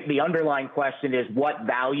 And I think the underlying question is what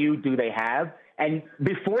value do they have? And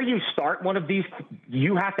before you start one of these,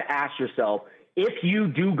 you have to ask yourself, if you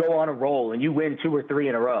do go on a roll and you win 2 or 3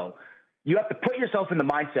 in a row, you have to put yourself in the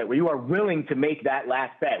mindset where you are willing to make that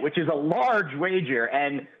last bet, which is a large wager.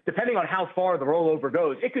 And depending on how far the rollover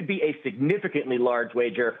goes, it could be a significantly large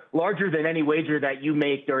wager, larger than any wager that you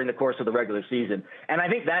make during the course of the regular season. And I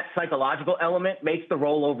think that psychological element makes the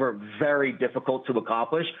rollover very difficult to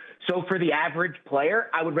accomplish. So for the average player,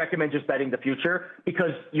 I would recommend just betting the future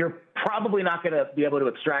because you're probably not going to be able to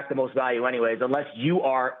extract the most value anyways, unless you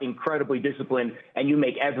are incredibly disciplined and you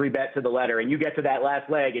make every bet to the letter and you get to that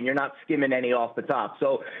last leg and you're not skimming any off the top.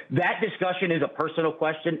 So that discussion is a personal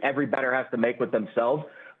question every bettor has to make with themselves.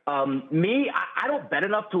 I don't bet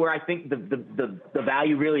enough to where I think the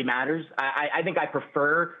value really matters. I think I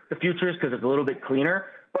prefer the futures because it's a little bit cleaner.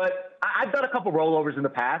 But I've done a couple rollovers in the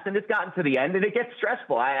past, and it's gotten to the end, and it gets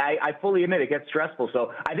stressful. I fully admit it gets stressful.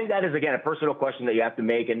 So I think that is, again, a personal question that you have to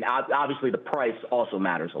make, and obviously the price also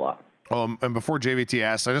matters a lot. And before JVT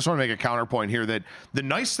asks, I just want to make a counterpoint here that the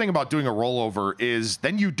nice thing about doing a rollover is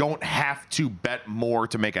then you don't have to bet more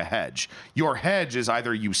to make a hedge. Your hedge is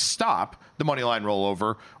either you stop the money line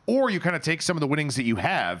rollover or you kind of take some of the winnings that you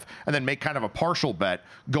have and then make kind of a partial bet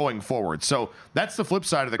going forward. So that's the flip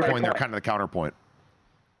side of the coin there, kind of the counterpoint.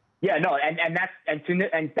 Yeah, no, and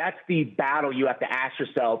that's the battle you have to ask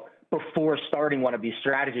yourself before starting one of these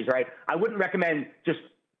strategies, right? I wouldn't recommend just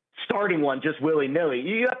starting one just willy-nilly.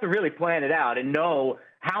 You have to really plan it out and know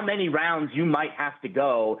how many rounds you might have to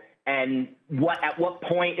go and at what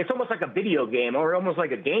point. It's almost like a video game or almost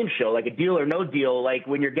like a game show, like a deal or no deal, like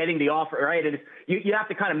when you're getting the offer, right? And you have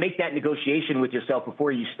to kind of make that negotiation with yourself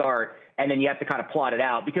before you start, and then you have to kind of plot it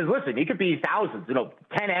out. Because, listen, it could be thousands,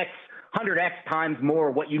 10x, 100x times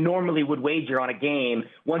more what you normally would wager on a game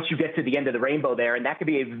once you get to the end of the rainbow there, and that could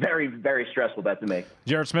be a very, very stressful bet to make.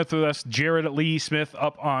 Jared Smith with us, Jared Lee Smith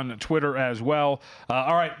up on Twitter as well.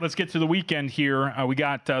 All right, let's get to the weekend here. We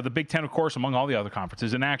got the Big Ten, of course, among all the other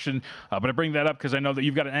conferences in action, but I bring that up because I know that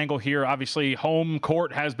you've got an angle here. Obviously, home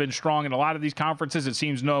court has been strong in a lot of these conferences. It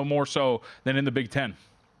seems no more so than in the Big Ten.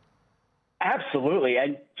 Absolutely.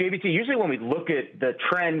 And JBT, usually when we look at the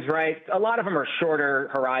trends, right, a lot of them are shorter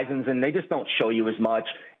horizons and they just don't show you as much.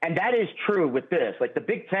 And that is true with this. Like the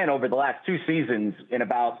Big Ten over the last 2 seasons in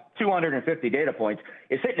about 250 data points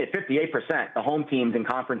is sitting at 58%, the home teams in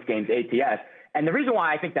conference games ATS. And the reason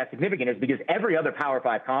why I think that's significant is because every other Power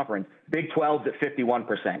 5 conference, Big 12's at 51%,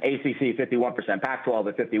 ACC 51%, Pac-12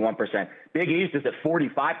 at 51%, Big East is at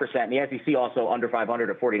 45%, and the SEC also under 500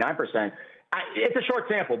 at 49%. It's a short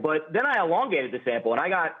sample, but then I elongated the sample, and I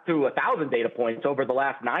got through 1,000 data points over the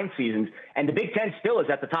last 9 seasons, and the Big Ten still is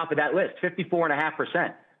at the top of that list,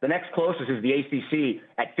 54.5%. The next closest is the ACC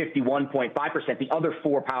at 51.5%. The other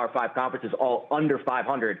 4 Power 5 conferences all under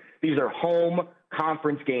 500. These are home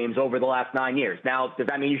conference games over the last 9 years. Now, does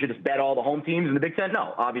that mean you should just bet all the home teams in the Big Ten?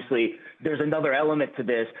 No. Obviously, there's another element to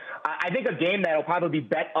this. I think a game that will probably be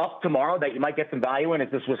bet up tomorrow that you might get some value in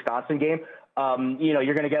is this Wisconsin game.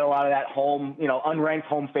 You're going to get a lot of that home, unranked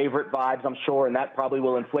home favorite vibes, I'm sure, and that probably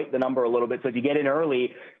will inflate the number a little bit. So if you get in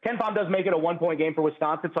early, Ken Pom does make it a 1-point game for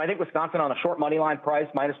Wisconsin. So I think Wisconsin on a short money line price,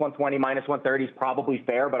 -120, -130 is probably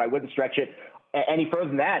fair, but I wouldn't stretch it any further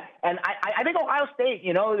than that. And I think Ohio State,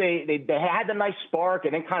 they had the nice spark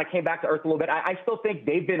and then kind of came back to earth a little bit. I still think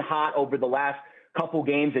they've been hot over the last couple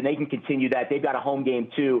games, and they can continue that. They've got a home game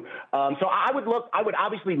too. So I would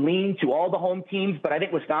obviously lean to all the home teams, but I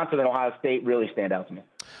think Wisconsin and Ohio State really stand out to me.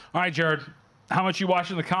 All right, Jared, how much you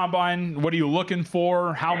watching the Combine? What are you looking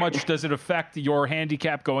for? How much does it affect your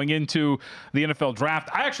handicap going into the NFL draft?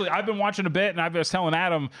 I've been watching a bit, and I was telling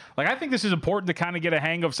Adam, I think this is important to kind of get a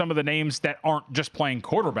hang of some of the names that aren't just playing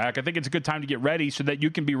quarterback. I think it's a good time to get ready so that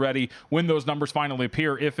you can be ready when those numbers finally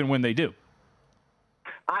appear, if and when they do.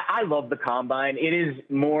 I love the Combine. It is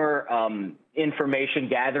more information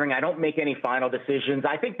gathering. I don't make any final decisions.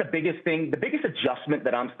 I think the biggest adjustment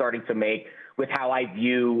that I'm starting to make with how I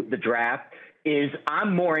view the draft is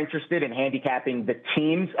I'm more interested in handicapping the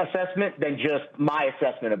team's assessment than just my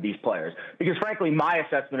assessment of these players. Because frankly, my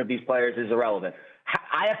assessment of these players is irrelevant.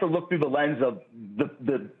 I have to look through the lens of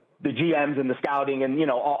the GMs and the scouting and,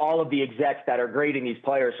 all of the execs that are grading these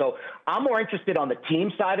players. So I'm more interested on the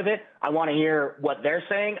team side of it. I want to hear what they're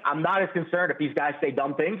saying. I'm not as concerned if these guys say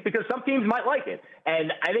dumb things because some teams might like it.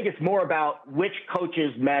 And I think it's more about which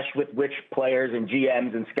coaches mesh with which players and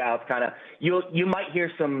GMs and scouts kind of. You might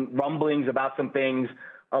hear some rumblings about some things.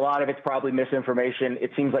 A lot of it's probably misinformation.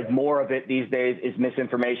 It seems like more of it these days is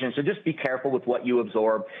misinformation. So just be careful with what you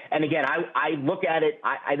absorb. And again, I look at it.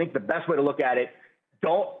 I think the best way to look at it,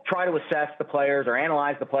 don't try to assess the players or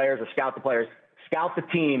analyze the players or scout the players. Scout the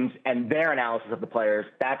teams and their analysis of the players.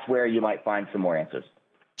 That's where you might find some more answers.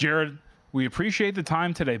 Jared, we appreciate the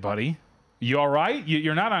time today, buddy. You all right?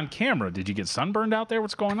 You're not on camera. Did you get sunburned out there?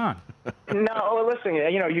 What's going on? No, listen.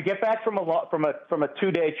 You get back from a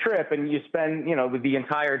 2-day trip, and you spend the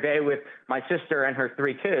entire day with my sister and her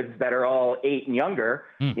 3 kids that are all 8 and younger.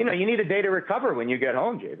 You need a day to recover when you get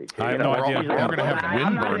home, JB. I have no idea. We're going to have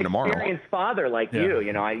windburn tomorrow. I'm not an experienced father like you.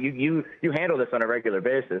 You handle this on a regular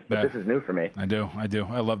basis, but this is new for me. I do.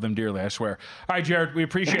 I love them dearly. I swear. All right, Jared. We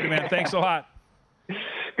appreciate it, man. Thanks a lot.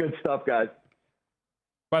 Good stuff, guys.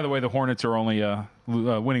 By the way, the Hornets are only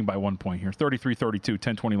winning by 1 point here. 33-32,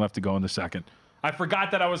 10:20 left to go in the second. I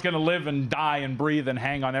forgot that I was going to live and die and breathe and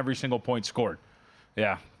hang on every single point scored.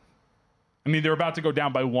 Yeah. I mean, they're about to go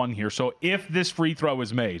down by 1 here. So if this free throw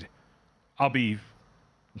is made, I'm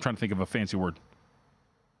trying to think of a fancy word.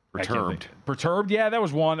 Perturbed. Perturbed? Yeah, that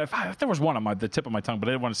was one. There was one on the tip of my tongue, but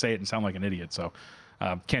I didn't want to say it and sound like an idiot. So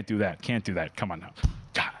can't do that. Come on now.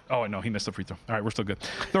 God. Oh, no, he missed the free throw. All right, we're still good.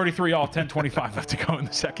 33-all, 10:25 left to go in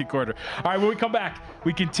the second quarter. All right, when we come back,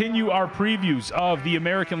 we continue our previews of the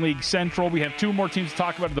American League Central. We have 2 more teams to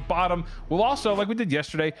talk about at the bottom. We'll also, like we did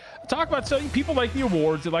yesterday, talk about some people like the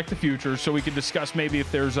awards, they like the futures, so we can discuss maybe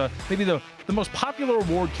if there's maybe the most popular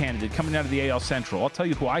award candidate coming out of the AL Central. I'll tell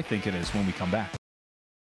you who I think it is when we come back.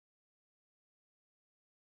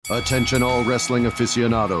 Attention all wrestling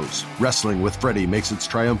aficionados. Wrestling with Freddie makes its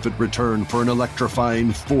triumphant return for an electrifying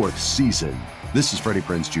 4th season. This is Freddie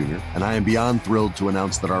Prinze Jr., and I am beyond thrilled to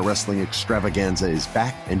announce that our wrestling extravaganza is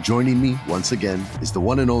back, and joining me once again is the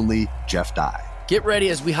one and only Jeff Dye. Get ready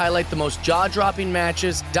as we highlight the most jaw-dropping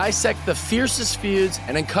matches, dissect the fiercest feuds,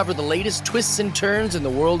 and uncover the latest twists and turns in the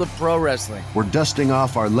world of pro wrestling. We're dusting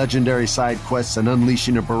off our legendary side quests and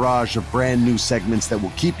unleashing a barrage of brand new segments that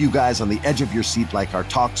will keep you guys on the edge of your seat like our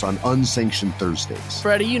talks on Unsanctioned Thursdays.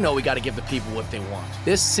 Freddie, we got to give the people what they want.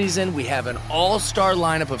 This season, we have an all-star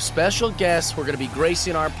lineup of special guests who are going to be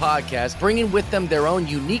gracing our podcast, bringing with them their own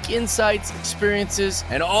unique insights, experiences,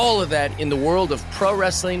 and all of that in the world of pro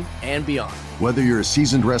wrestling and beyond. Whether you're a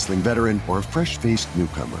seasoned wrestling veteran or a fresh-faced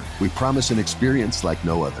newcomer, we promise an experience like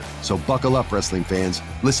no other. So buckle up, wrestling fans.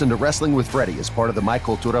 Listen to Wrestling with Freddie as part of the My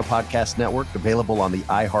Cultura Podcast Network, available on the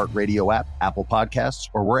iHeartRadio app, Apple Podcasts,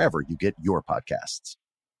 or wherever you get your podcasts.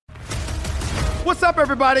 What's up,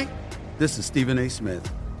 everybody? This is Stephen A. Smith.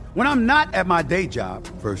 When I'm not at my day job,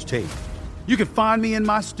 First Take, you can find me in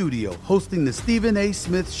my studio hosting the Stephen A.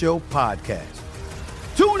 Smith Show podcast.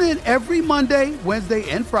 Tune in every Monday, Wednesday,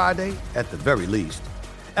 and Friday, at the very least,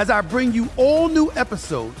 as I bring you all new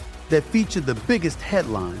episodes that feature the biggest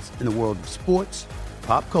headlines in the world of sports,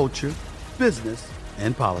 pop culture, business,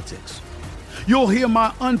 and politics. You'll hear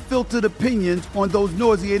my unfiltered opinions on those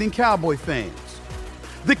nauseating Cowboy fans,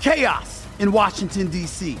 the chaos in Washington,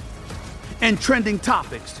 D.C., and trending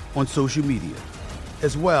topics on social media,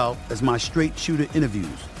 as well as my straight shooter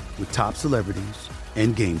interviews with top celebrities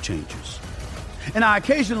and game changers. And I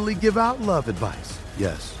occasionally give out love advice.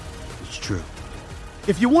 Yes, it's true.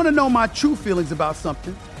 If you want to know my true feelings about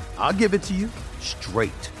something, I'll give it to you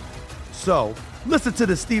straight. So listen to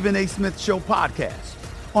the Stephen A. Smith Show podcast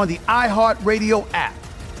on the iHeartRadio app,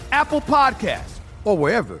 Apple Podcasts, or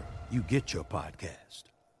wherever you get your podcast.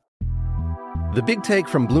 The Big Take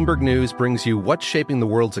from Bloomberg News brings you what's shaping the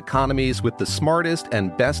world's economies with the smartest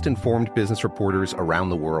and best-informed business reporters around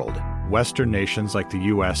the world. Western nations like the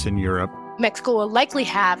U.S. and Europe. Mexico will likely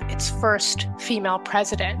have its first female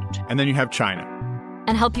president. And then you have China.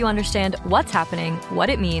 And help you understand what's happening, what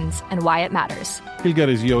it means, and why it matters. He'll get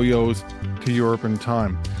his yo-yos to Europe in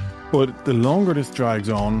time. But the longer this drags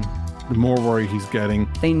on, the more worry he's getting.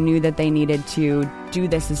 They knew that they needed to do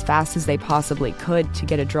this as fast as they possibly could to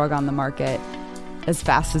get a drug on the market as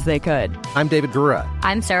fast as they could. I'm David Gura.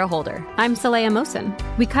 I'm Sarah Holder. I'm Saleha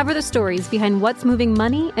Mohsen. We cover the stories behind what's moving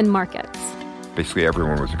money and markets. Basically,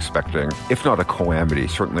 everyone was expecting, if not a calamity,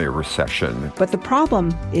 certainly a recession. But the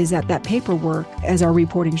problem is that paperwork, as our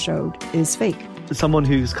reporting showed, is fake. As someone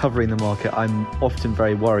who's covering the market, I'm often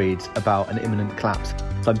very worried about an imminent collapse.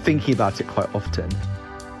 So I'm thinking about it quite often.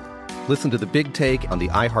 Listen to The Big Take on the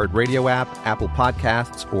iHeartRadio app, Apple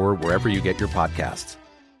Podcasts, or wherever you get your podcasts.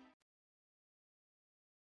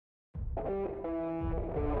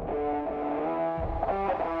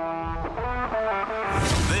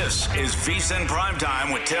 This is VSiN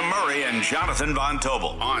Primetime with Tim Murray and Jonathan Von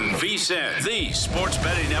Tobel on VSiN, the sports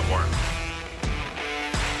betting network.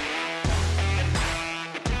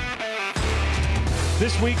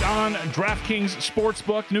 This week on DraftKings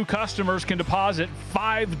Sportsbook, new customers can deposit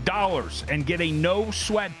 $5 and get a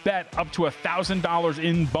no-sweat bet up to $1,000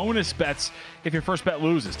 in bonus bets if your first bet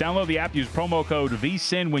loses. Download the app, use promo code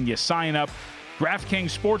VSiN when you sign up.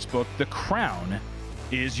 DraftKings Sportsbook, the crown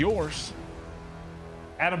is yours.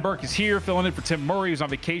 Adam Burke is here, filling in for Tim Murray, who's on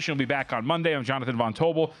vacation. He'll be back on Monday. I'm Jonathan Von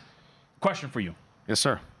Tobel. Question for you. Yes,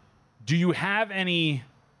 sir. Do you have any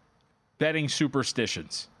betting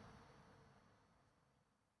superstitions?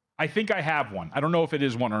 I think I have one. I don't know if it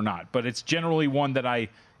is one or not, but it's generally one that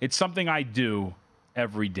it's something I do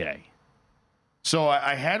every day. So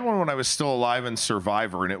I had one when I was still alive in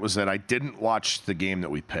Survivor, and it was that I didn't watch the game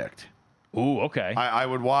that we picked. Ooh, okay. I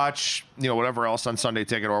would watch, whatever else on Sunday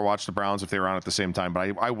Ticket or watch the Browns if they were on at the same time,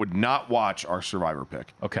 but I would not watch our Survivor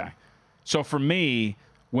pick. Okay. So for me,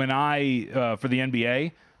 when for the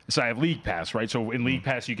NBA, so I have League Pass, right? So in League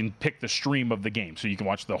Pass, you can pick the stream of the game. So you can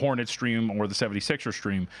watch the Hornets stream or the 76ers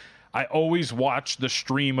stream. I always watch the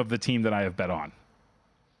stream of the team that I have bet on.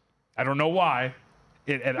 I don't know why.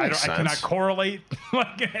 I cannot correlate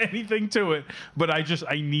like anything to it, but I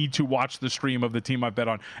need to watch the stream of the team I bet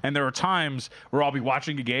on. And there are times where I'll be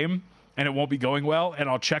watching a game and it won't be going well, and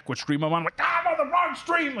I'll check what stream I'm on. I'm like, I'm on the wrong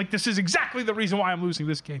stream. Like, this is exactly the reason why I'm losing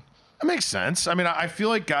this game. That makes sense. I mean, I feel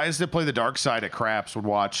like guys that play the dark side at craps would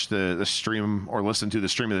watch the stream or listen to the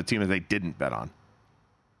stream of the team that they didn't bet on.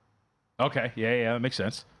 Okay, yeah, that makes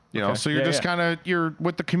sense. So you're just kind of you're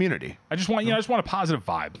with the community. I just want a positive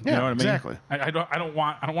vibe. Yeah, you know what I mean? Exactly. I don't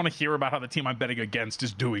want to hear about how the team I'm betting against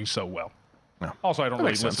is doing so well. No. Also, I don't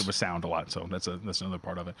really listen to sound a lot, so that's another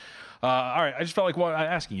part of it. All right, I just felt like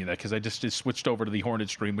asking you that because I just switched over to the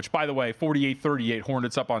Hornets stream, which, by the way, 48-38,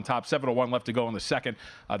 Hornets up on top, 7:01 left to go in the second.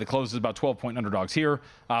 The close is about 12-point underdogs here.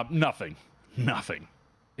 Nothing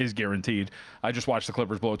is guaranteed. I just watched the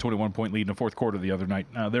Clippers blow a 21-point lead in the fourth quarter the other night.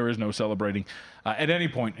 There is no celebrating at any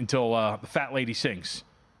point until the fat lady sings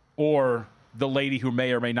or the lady who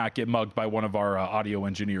may or may not get mugged by one of our audio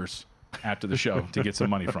engineers after the show to get some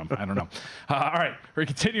money from. I don't know. All right, we're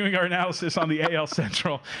continuing our analysis on the AL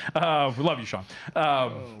Central. We love you, Sean.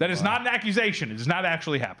 That is not an accusation. It does not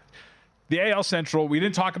actually happen. The AL Central, we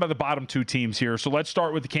didn't talk about the bottom two teams here, so let's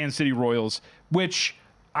start with the Kansas City Royals, which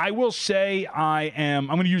I will say I'm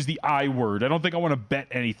going to use the I word. I don't think I want to bet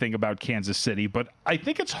anything about Kansas City, but I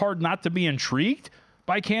think it's hard not to be intrigued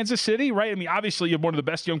by Kansas City, right? I mean, obviously, you have one of the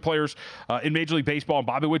best young players in Major League Baseball,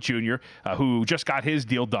 Bobby Witt Jr., who just got his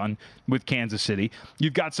deal done with Kansas City.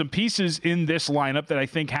 You've got some pieces in this lineup that I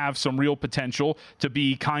think have some real potential to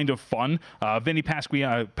be kind of fun. Vinny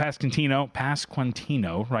Pasquantino,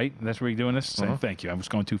 right? That's where you're doing this? Thank you. I was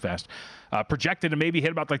going too fast. Projected to maybe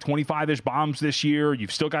hit about like 25-ish bombs this year.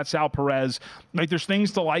 You've still got Sal Perez. Like, there's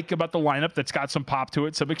things to like about the lineup that's got some pop to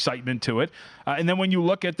it, some excitement to it. And then when you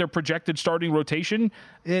look at their projected starting rotation,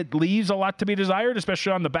 it leaves a lot to be desired,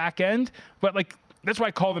 especially on the back end. But, like, that's why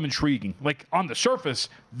I call them intriguing. Like, on the surface,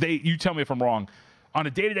 you tell me if I'm wrong. On a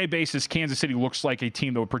day-to-day basis, Kansas City looks like a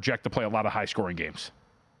team that would project to play a lot of high-scoring games.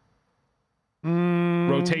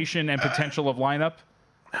 Rotation and potential of lineup?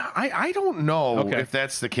 I don't know if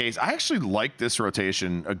that's the case. I actually like this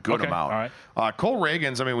rotation a good amount. All right. Cole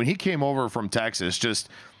Reagans, I mean, when he came over from Texas,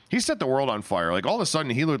 he set the world on fire. Like, all of a sudden,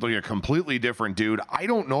 he looked like a completely different dude. I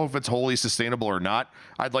don't know if it's wholly sustainable or not.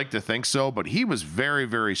 I'd like to think so, but he was very,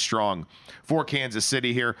 very strong for Kansas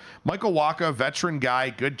City here. Michael Wacha, veteran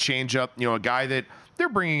guy, good changeup, a guy that they're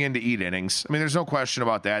bringing in to eat innings. I mean, there's no question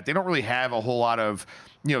about that. They don't really have a whole lot of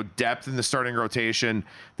depth in the starting rotation.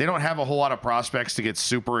 They don't have a whole lot of prospects to get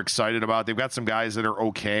super excited about. They've got some guys that are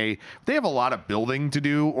okay. They have a lot of building to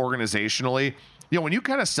do organizationally. When you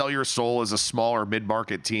kind of sell your soul as a smaller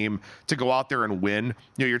mid-market team to go out there and win,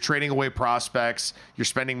 you're trading away prospects, you're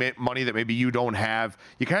spending money that maybe you don't have.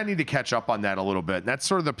 You kind of need to catch up on that a little bit. And that's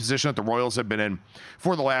sort of the position that the Royals have been in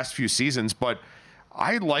for the last few seasons. But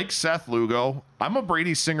I like Seth Lugo. I'm a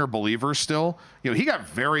Brady Singer believer still. He got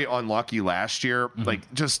very unlucky last year.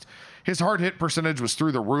 Just his hard hit percentage was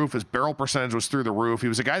through the roof. His barrel percentage was through the roof. He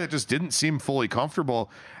was a guy that just didn't seem fully comfortable.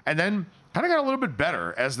 And then kind of got a little bit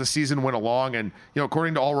better as the season went along. And,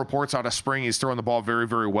 according to all reports out of spring, he's throwing the ball very,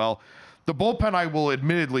 very well. The bullpen, I will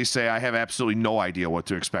admittedly say I have absolutely no idea what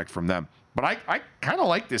to expect from them. But I kind of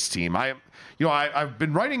like this team. I've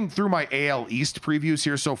been writing through my AL East previews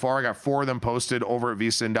here so far. I got 4 of them posted over at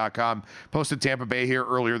VSiN.com. Posted Tampa Bay here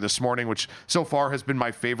earlier this morning, which so far has been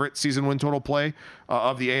my favorite season win total play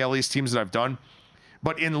of the AL East teams that I've done.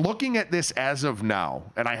 But in looking at this as of now,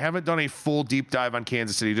 and I haven't done a full deep dive on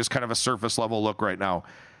Kansas City, just kind of a surface level look right now,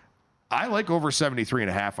 I like over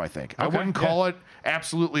 73.5, I think. I wouldn't call it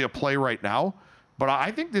absolutely a play right now, but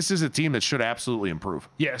I think this is a team that should absolutely improve.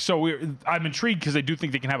 Yeah, so I'm intrigued because I do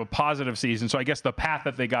think they can have a positive season. So I guess the path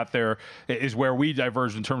that they got there is where we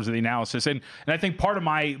diverge in terms of the analysis. And I think part of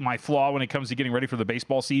my flaw when it comes to getting ready for the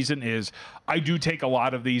baseball season is I do take a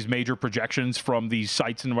lot of these major projections from these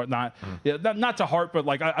sites and whatnot. Yeah, not to heart, but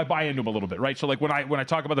like I buy into them a little bit, right? So like when I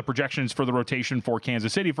talk about the projections for the rotation for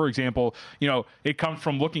Kansas City, for example, it comes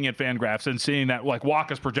from looking at Fangraphs and seeing that like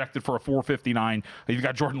Wacha's projected for a 459. You've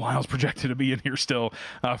got Jordan Lyles projected to be in here still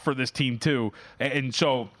for this team too. And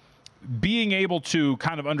so being able to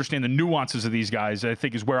kind of understand the nuances of these guys, I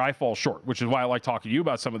think, is where I fall short, which is why I like talking to you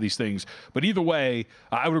about some of these things. But either way,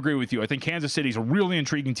 I would agree with you. I think Kansas City is a really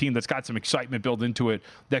intriguing team that's got some excitement built into it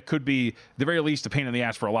that could be, at the very least, a pain in the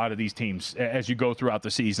ass for a lot of these teams as you go throughout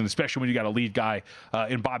the season, especially when you got a lead guy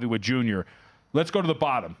in Bobby Witt Jr. Let's go to the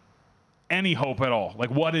bottom. Any hope at all? Like,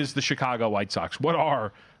 what is the Chicago White Sox? What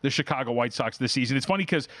are the Chicago White Sox this season? It's funny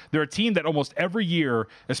because they're a team that almost every year,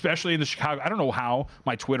 especially in the Chicago, I don't know how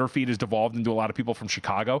my Twitter feed has devolved into a lot of people from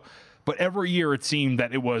Chicago, but every year it seemed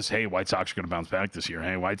that it was, hey, White Sox are going to bounce back this year.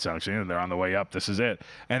 Hey, White Sox, they're on the way up. This is it.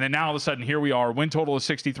 And then now all of a sudden, here we are. Win total is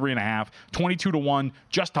 63.5, 22-1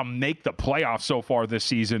 just to make the playoffs so far this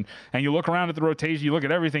season. And you look around at the rotation, you look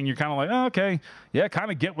at everything, you're kind of like, oh, okay, yeah, kind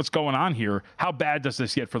of get what's going on here. How bad does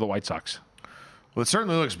this get for the White Sox? Well, it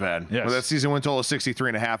certainly looks bad. Yes. With that season win total of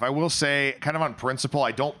 63.5. I will say, kind of on principle,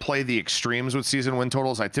 I don't play the extremes with season win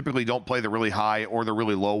totals. I typically don't play the really high or the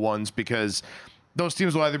really low ones because those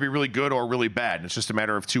teams will either be really good or really bad. And it's just a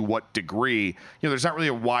matter of to what degree. There's not really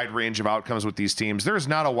a wide range of outcomes with these teams. There is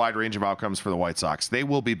not a wide range of outcomes for the White Sox. They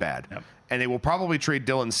will be bad. Yep. And they will probably trade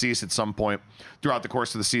Dylan Cease at some point throughout the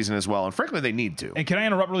course of the season as well. And frankly, they need to. And can I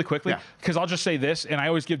interrupt really quickly? Because I'll just say this, and I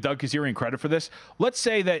always give Doug Kazarian credit for this. Let's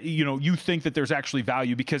say that you think that there's actually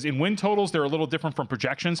value, because in win totals, they're a little different from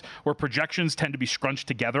projections, where projections tend to be scrunched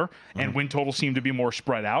together and win totals seem to be more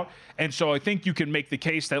spread out. And so I think you can make the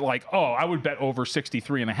case that I would bet over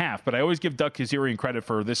 63.5. But I always give Doug Kazarian credit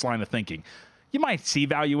for this line of thinking. You might see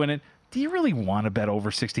value in it, do you really want to bet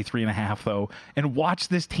over 63.5 though, and watch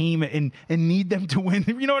this team and need them to win?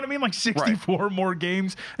 You know what I mean? Like 64 more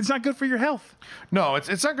games. It's not good for your health. No,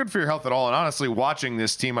 it's not good for your health at all. And honestly, watching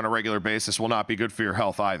this team on a regular basis will not be good for your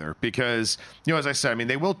health either. Because, as I said,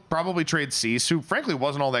 they will probably trade Cease, who frankly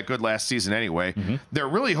wasn't all that good last season anyway. Mm-hmm. They're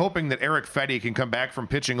really hoping that Eric Fetty can come back from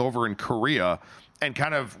pitching over in Korea and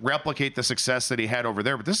kind of replicate the success that he had over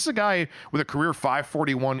there. But this is a guy with a career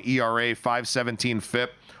 5.41 ERA, 5.17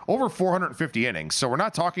 FIP, over 450 innings. So we're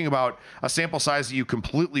not talking about a sample size that you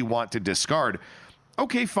completely want to discard.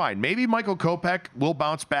 Okay, fine. Maybe Michael Kopech will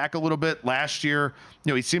bounce back a little bit. Last year,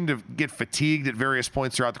 he seemed to get fatigued at various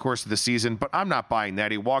points throughout the course of the season, but I'm not buying that.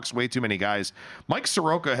 He walks way too many guys. Mike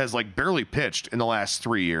Soroka has barely pitched in the last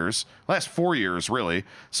 4 years, really.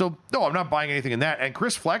 So no, I'm not buying anything in that. And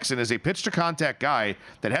Chris Flexen is a pitch to contact guy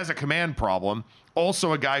that has a command problem.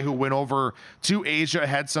 Also a guy who went over to Asia,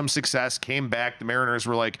 had some success, came back. The Mariners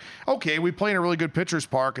were like, okay, we play in a really good pitcher's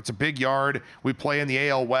park. It's a big yard. We play in the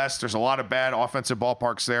AL West. There's a lot of bad offensive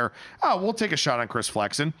ballparks there. We'll take a shot on Chris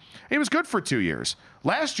Flexen. He was good for 2 years.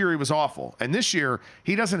 Last year, he was awful. And this year,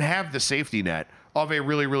 he doesn't have the safety net of a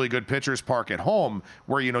really, really good pitcher's park at home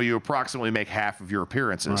where, you approximately make half of your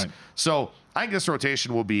appearances. Right. So I think this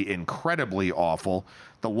rotation will be incredibly awful.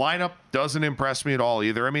 The lineup doesn't impress me at all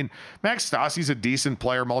either. Max Stassi's a decent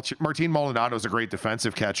player. Martin Maldonado is a great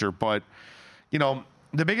defensive catcher. But,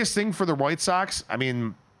 the biggest thing for the White Sox,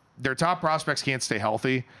 their top prospects can't stay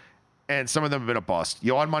healthy. And some of them have been a bust.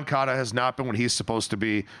 Yohan Moncada has not been what he's supposed to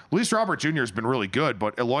be. Luis Robert Jr. has been really good,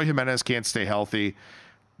 but Eloy Jimenez can't stay healthy.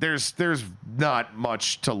 There's not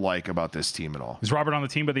much to like about this team at all. Is Robert on the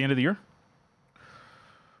team by the end of the year?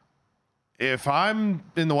 If I'm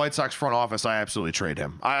in the White Sox front office, I absolutely trade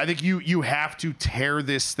him. I think you have to tear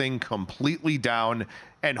this thing completely down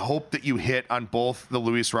and hope that you hit on both the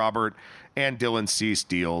Luis Robert and Dylan Cease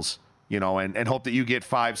deals, and hope that you get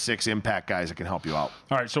 5-6 impact guys that can help you out.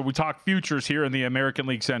 All right, so we talk futures here in the American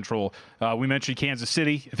League Central. We mentioned Kansas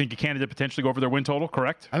City. I think a candidate potentially go over their win total,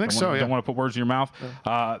 correct? I think so, yeah. Don't want to put words in your mouth.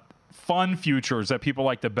 Yeah. Fun futures that people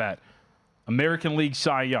like to bet. American League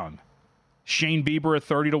Cy Young. Shane Bieber at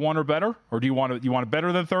 30-1 or better? Or do you want it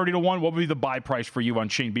better than 30-1? What would be the buy price for you on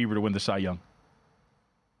Shane Bieber to win the Cy Young?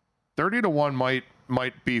 30-1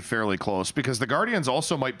 might be fairly close because the Guardians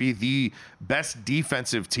also might be the best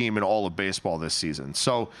defensive team in all of baseball this season.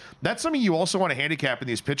 So that's something you also want to handicap in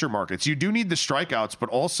these pitcher markets. You do need the strikeouts, but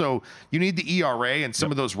also you need the ERA and some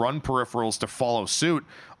of those run peripherals to follow suit.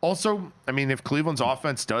 Also, if Cleveland's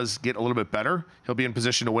offense does get a little bit better, he'll be in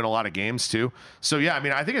position to win a lot of games too. So yeah,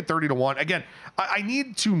 I think at 30-1, again, I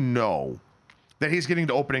need to know that he's getting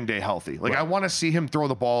to opening day healthy. Right. I want to see him throw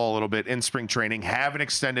the ball a little bit in spring training, have an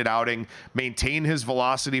extended outing, maintain his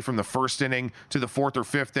velocity from the first inning to the fourth or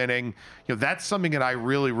fifth inning. That's something that I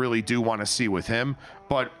really, really do want to see with him.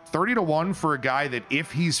 But 30-1 for a guy that,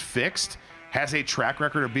 if he's fixed, has a track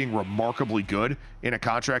record of being remarkably good in a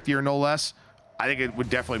contract year, no less, I think it would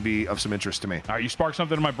definitely be of some interest to me. All right, you sparked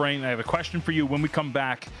something in my brain. I have a question for you when we come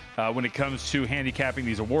back. When it comes to handicapping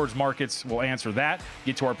these awards markets, we'll answer that.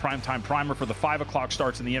 Get to our Primetime Primer for the 5 o'clock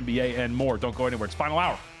starts in the NBA and more. Don't go anywhere. It's final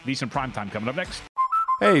hour. VSiN Primetime coming up next.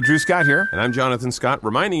 Hey, Drew Scott here, and I'm Jonathan Scott,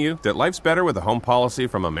 reminding you that life's better with a home policy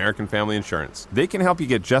from American Family Insurance. They can help you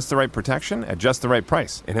get just the right protection at just the right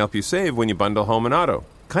price and help you save when you bundle home and auto.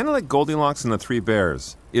 Kind of like Goldilocks and the Three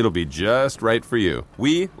Bears. It'll be just right for you.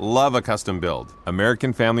 We love a custom build.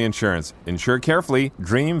 American Family Insurance. Insure carefully,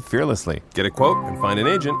 dream fearlessly. Get a quote and find an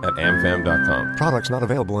agent at amfam.com. Products not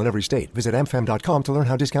available in every state. Visit amfam.com to learn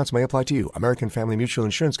how discounts may apply to you. American Family Mutual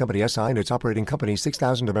Insurance Company, SI, and its operating company,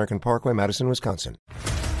 6000 American Parkway, Madison, Wisconsin.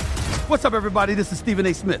 What's up, everybody? This is Stephen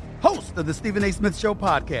A. Smith, host of the Stephen A. Smith Show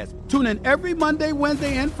podcast. Tune in every Monday,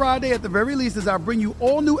 Wednesday, and Friday at the very least as I bring you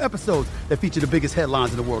all new episodes that feature the biggest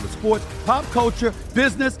headlines in the world of sports, pop culture,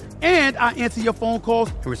 business, and I answer your phone calls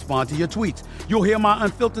and respond to your tweets. You'll hear my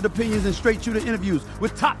unfiltered opinions and straight-shooter interviews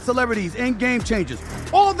with top celebrities and game changers.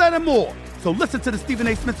 All that and more. So listen to the Stephen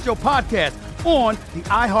A. Smith Show podcast on the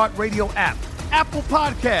iHeartRadio app, Apple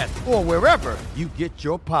Podcasts, or wherever you get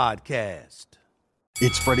your podcast.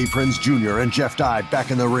 It's Freddie Prinze Jr. and Jeff Dye back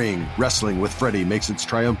in the ring. Wrestling with Freddie makes its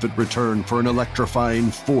triumphant return for an electrifying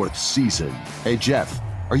 4th season. Hey, Jeff,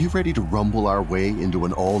 are you ready to rumble our way into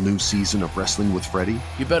an all-new season of Wrestling with Freddie?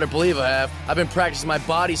 You better believe I have. I've been practicing my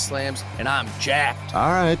body slams, and I'm jacked. All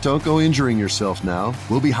right, don't go injuring yourself now.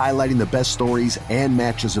 We'll be highlighting the best stories and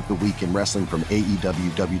matches of the week in wrestling from AEW,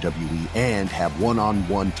 WWE, and have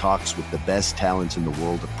one-on-one talks with the best talents in the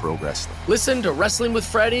world of pro wrestling. Listen to Wrestling with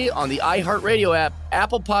Freddie on the iHeartRadio app,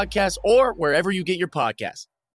 Apple Podcasts, or wherever you get your podcasts.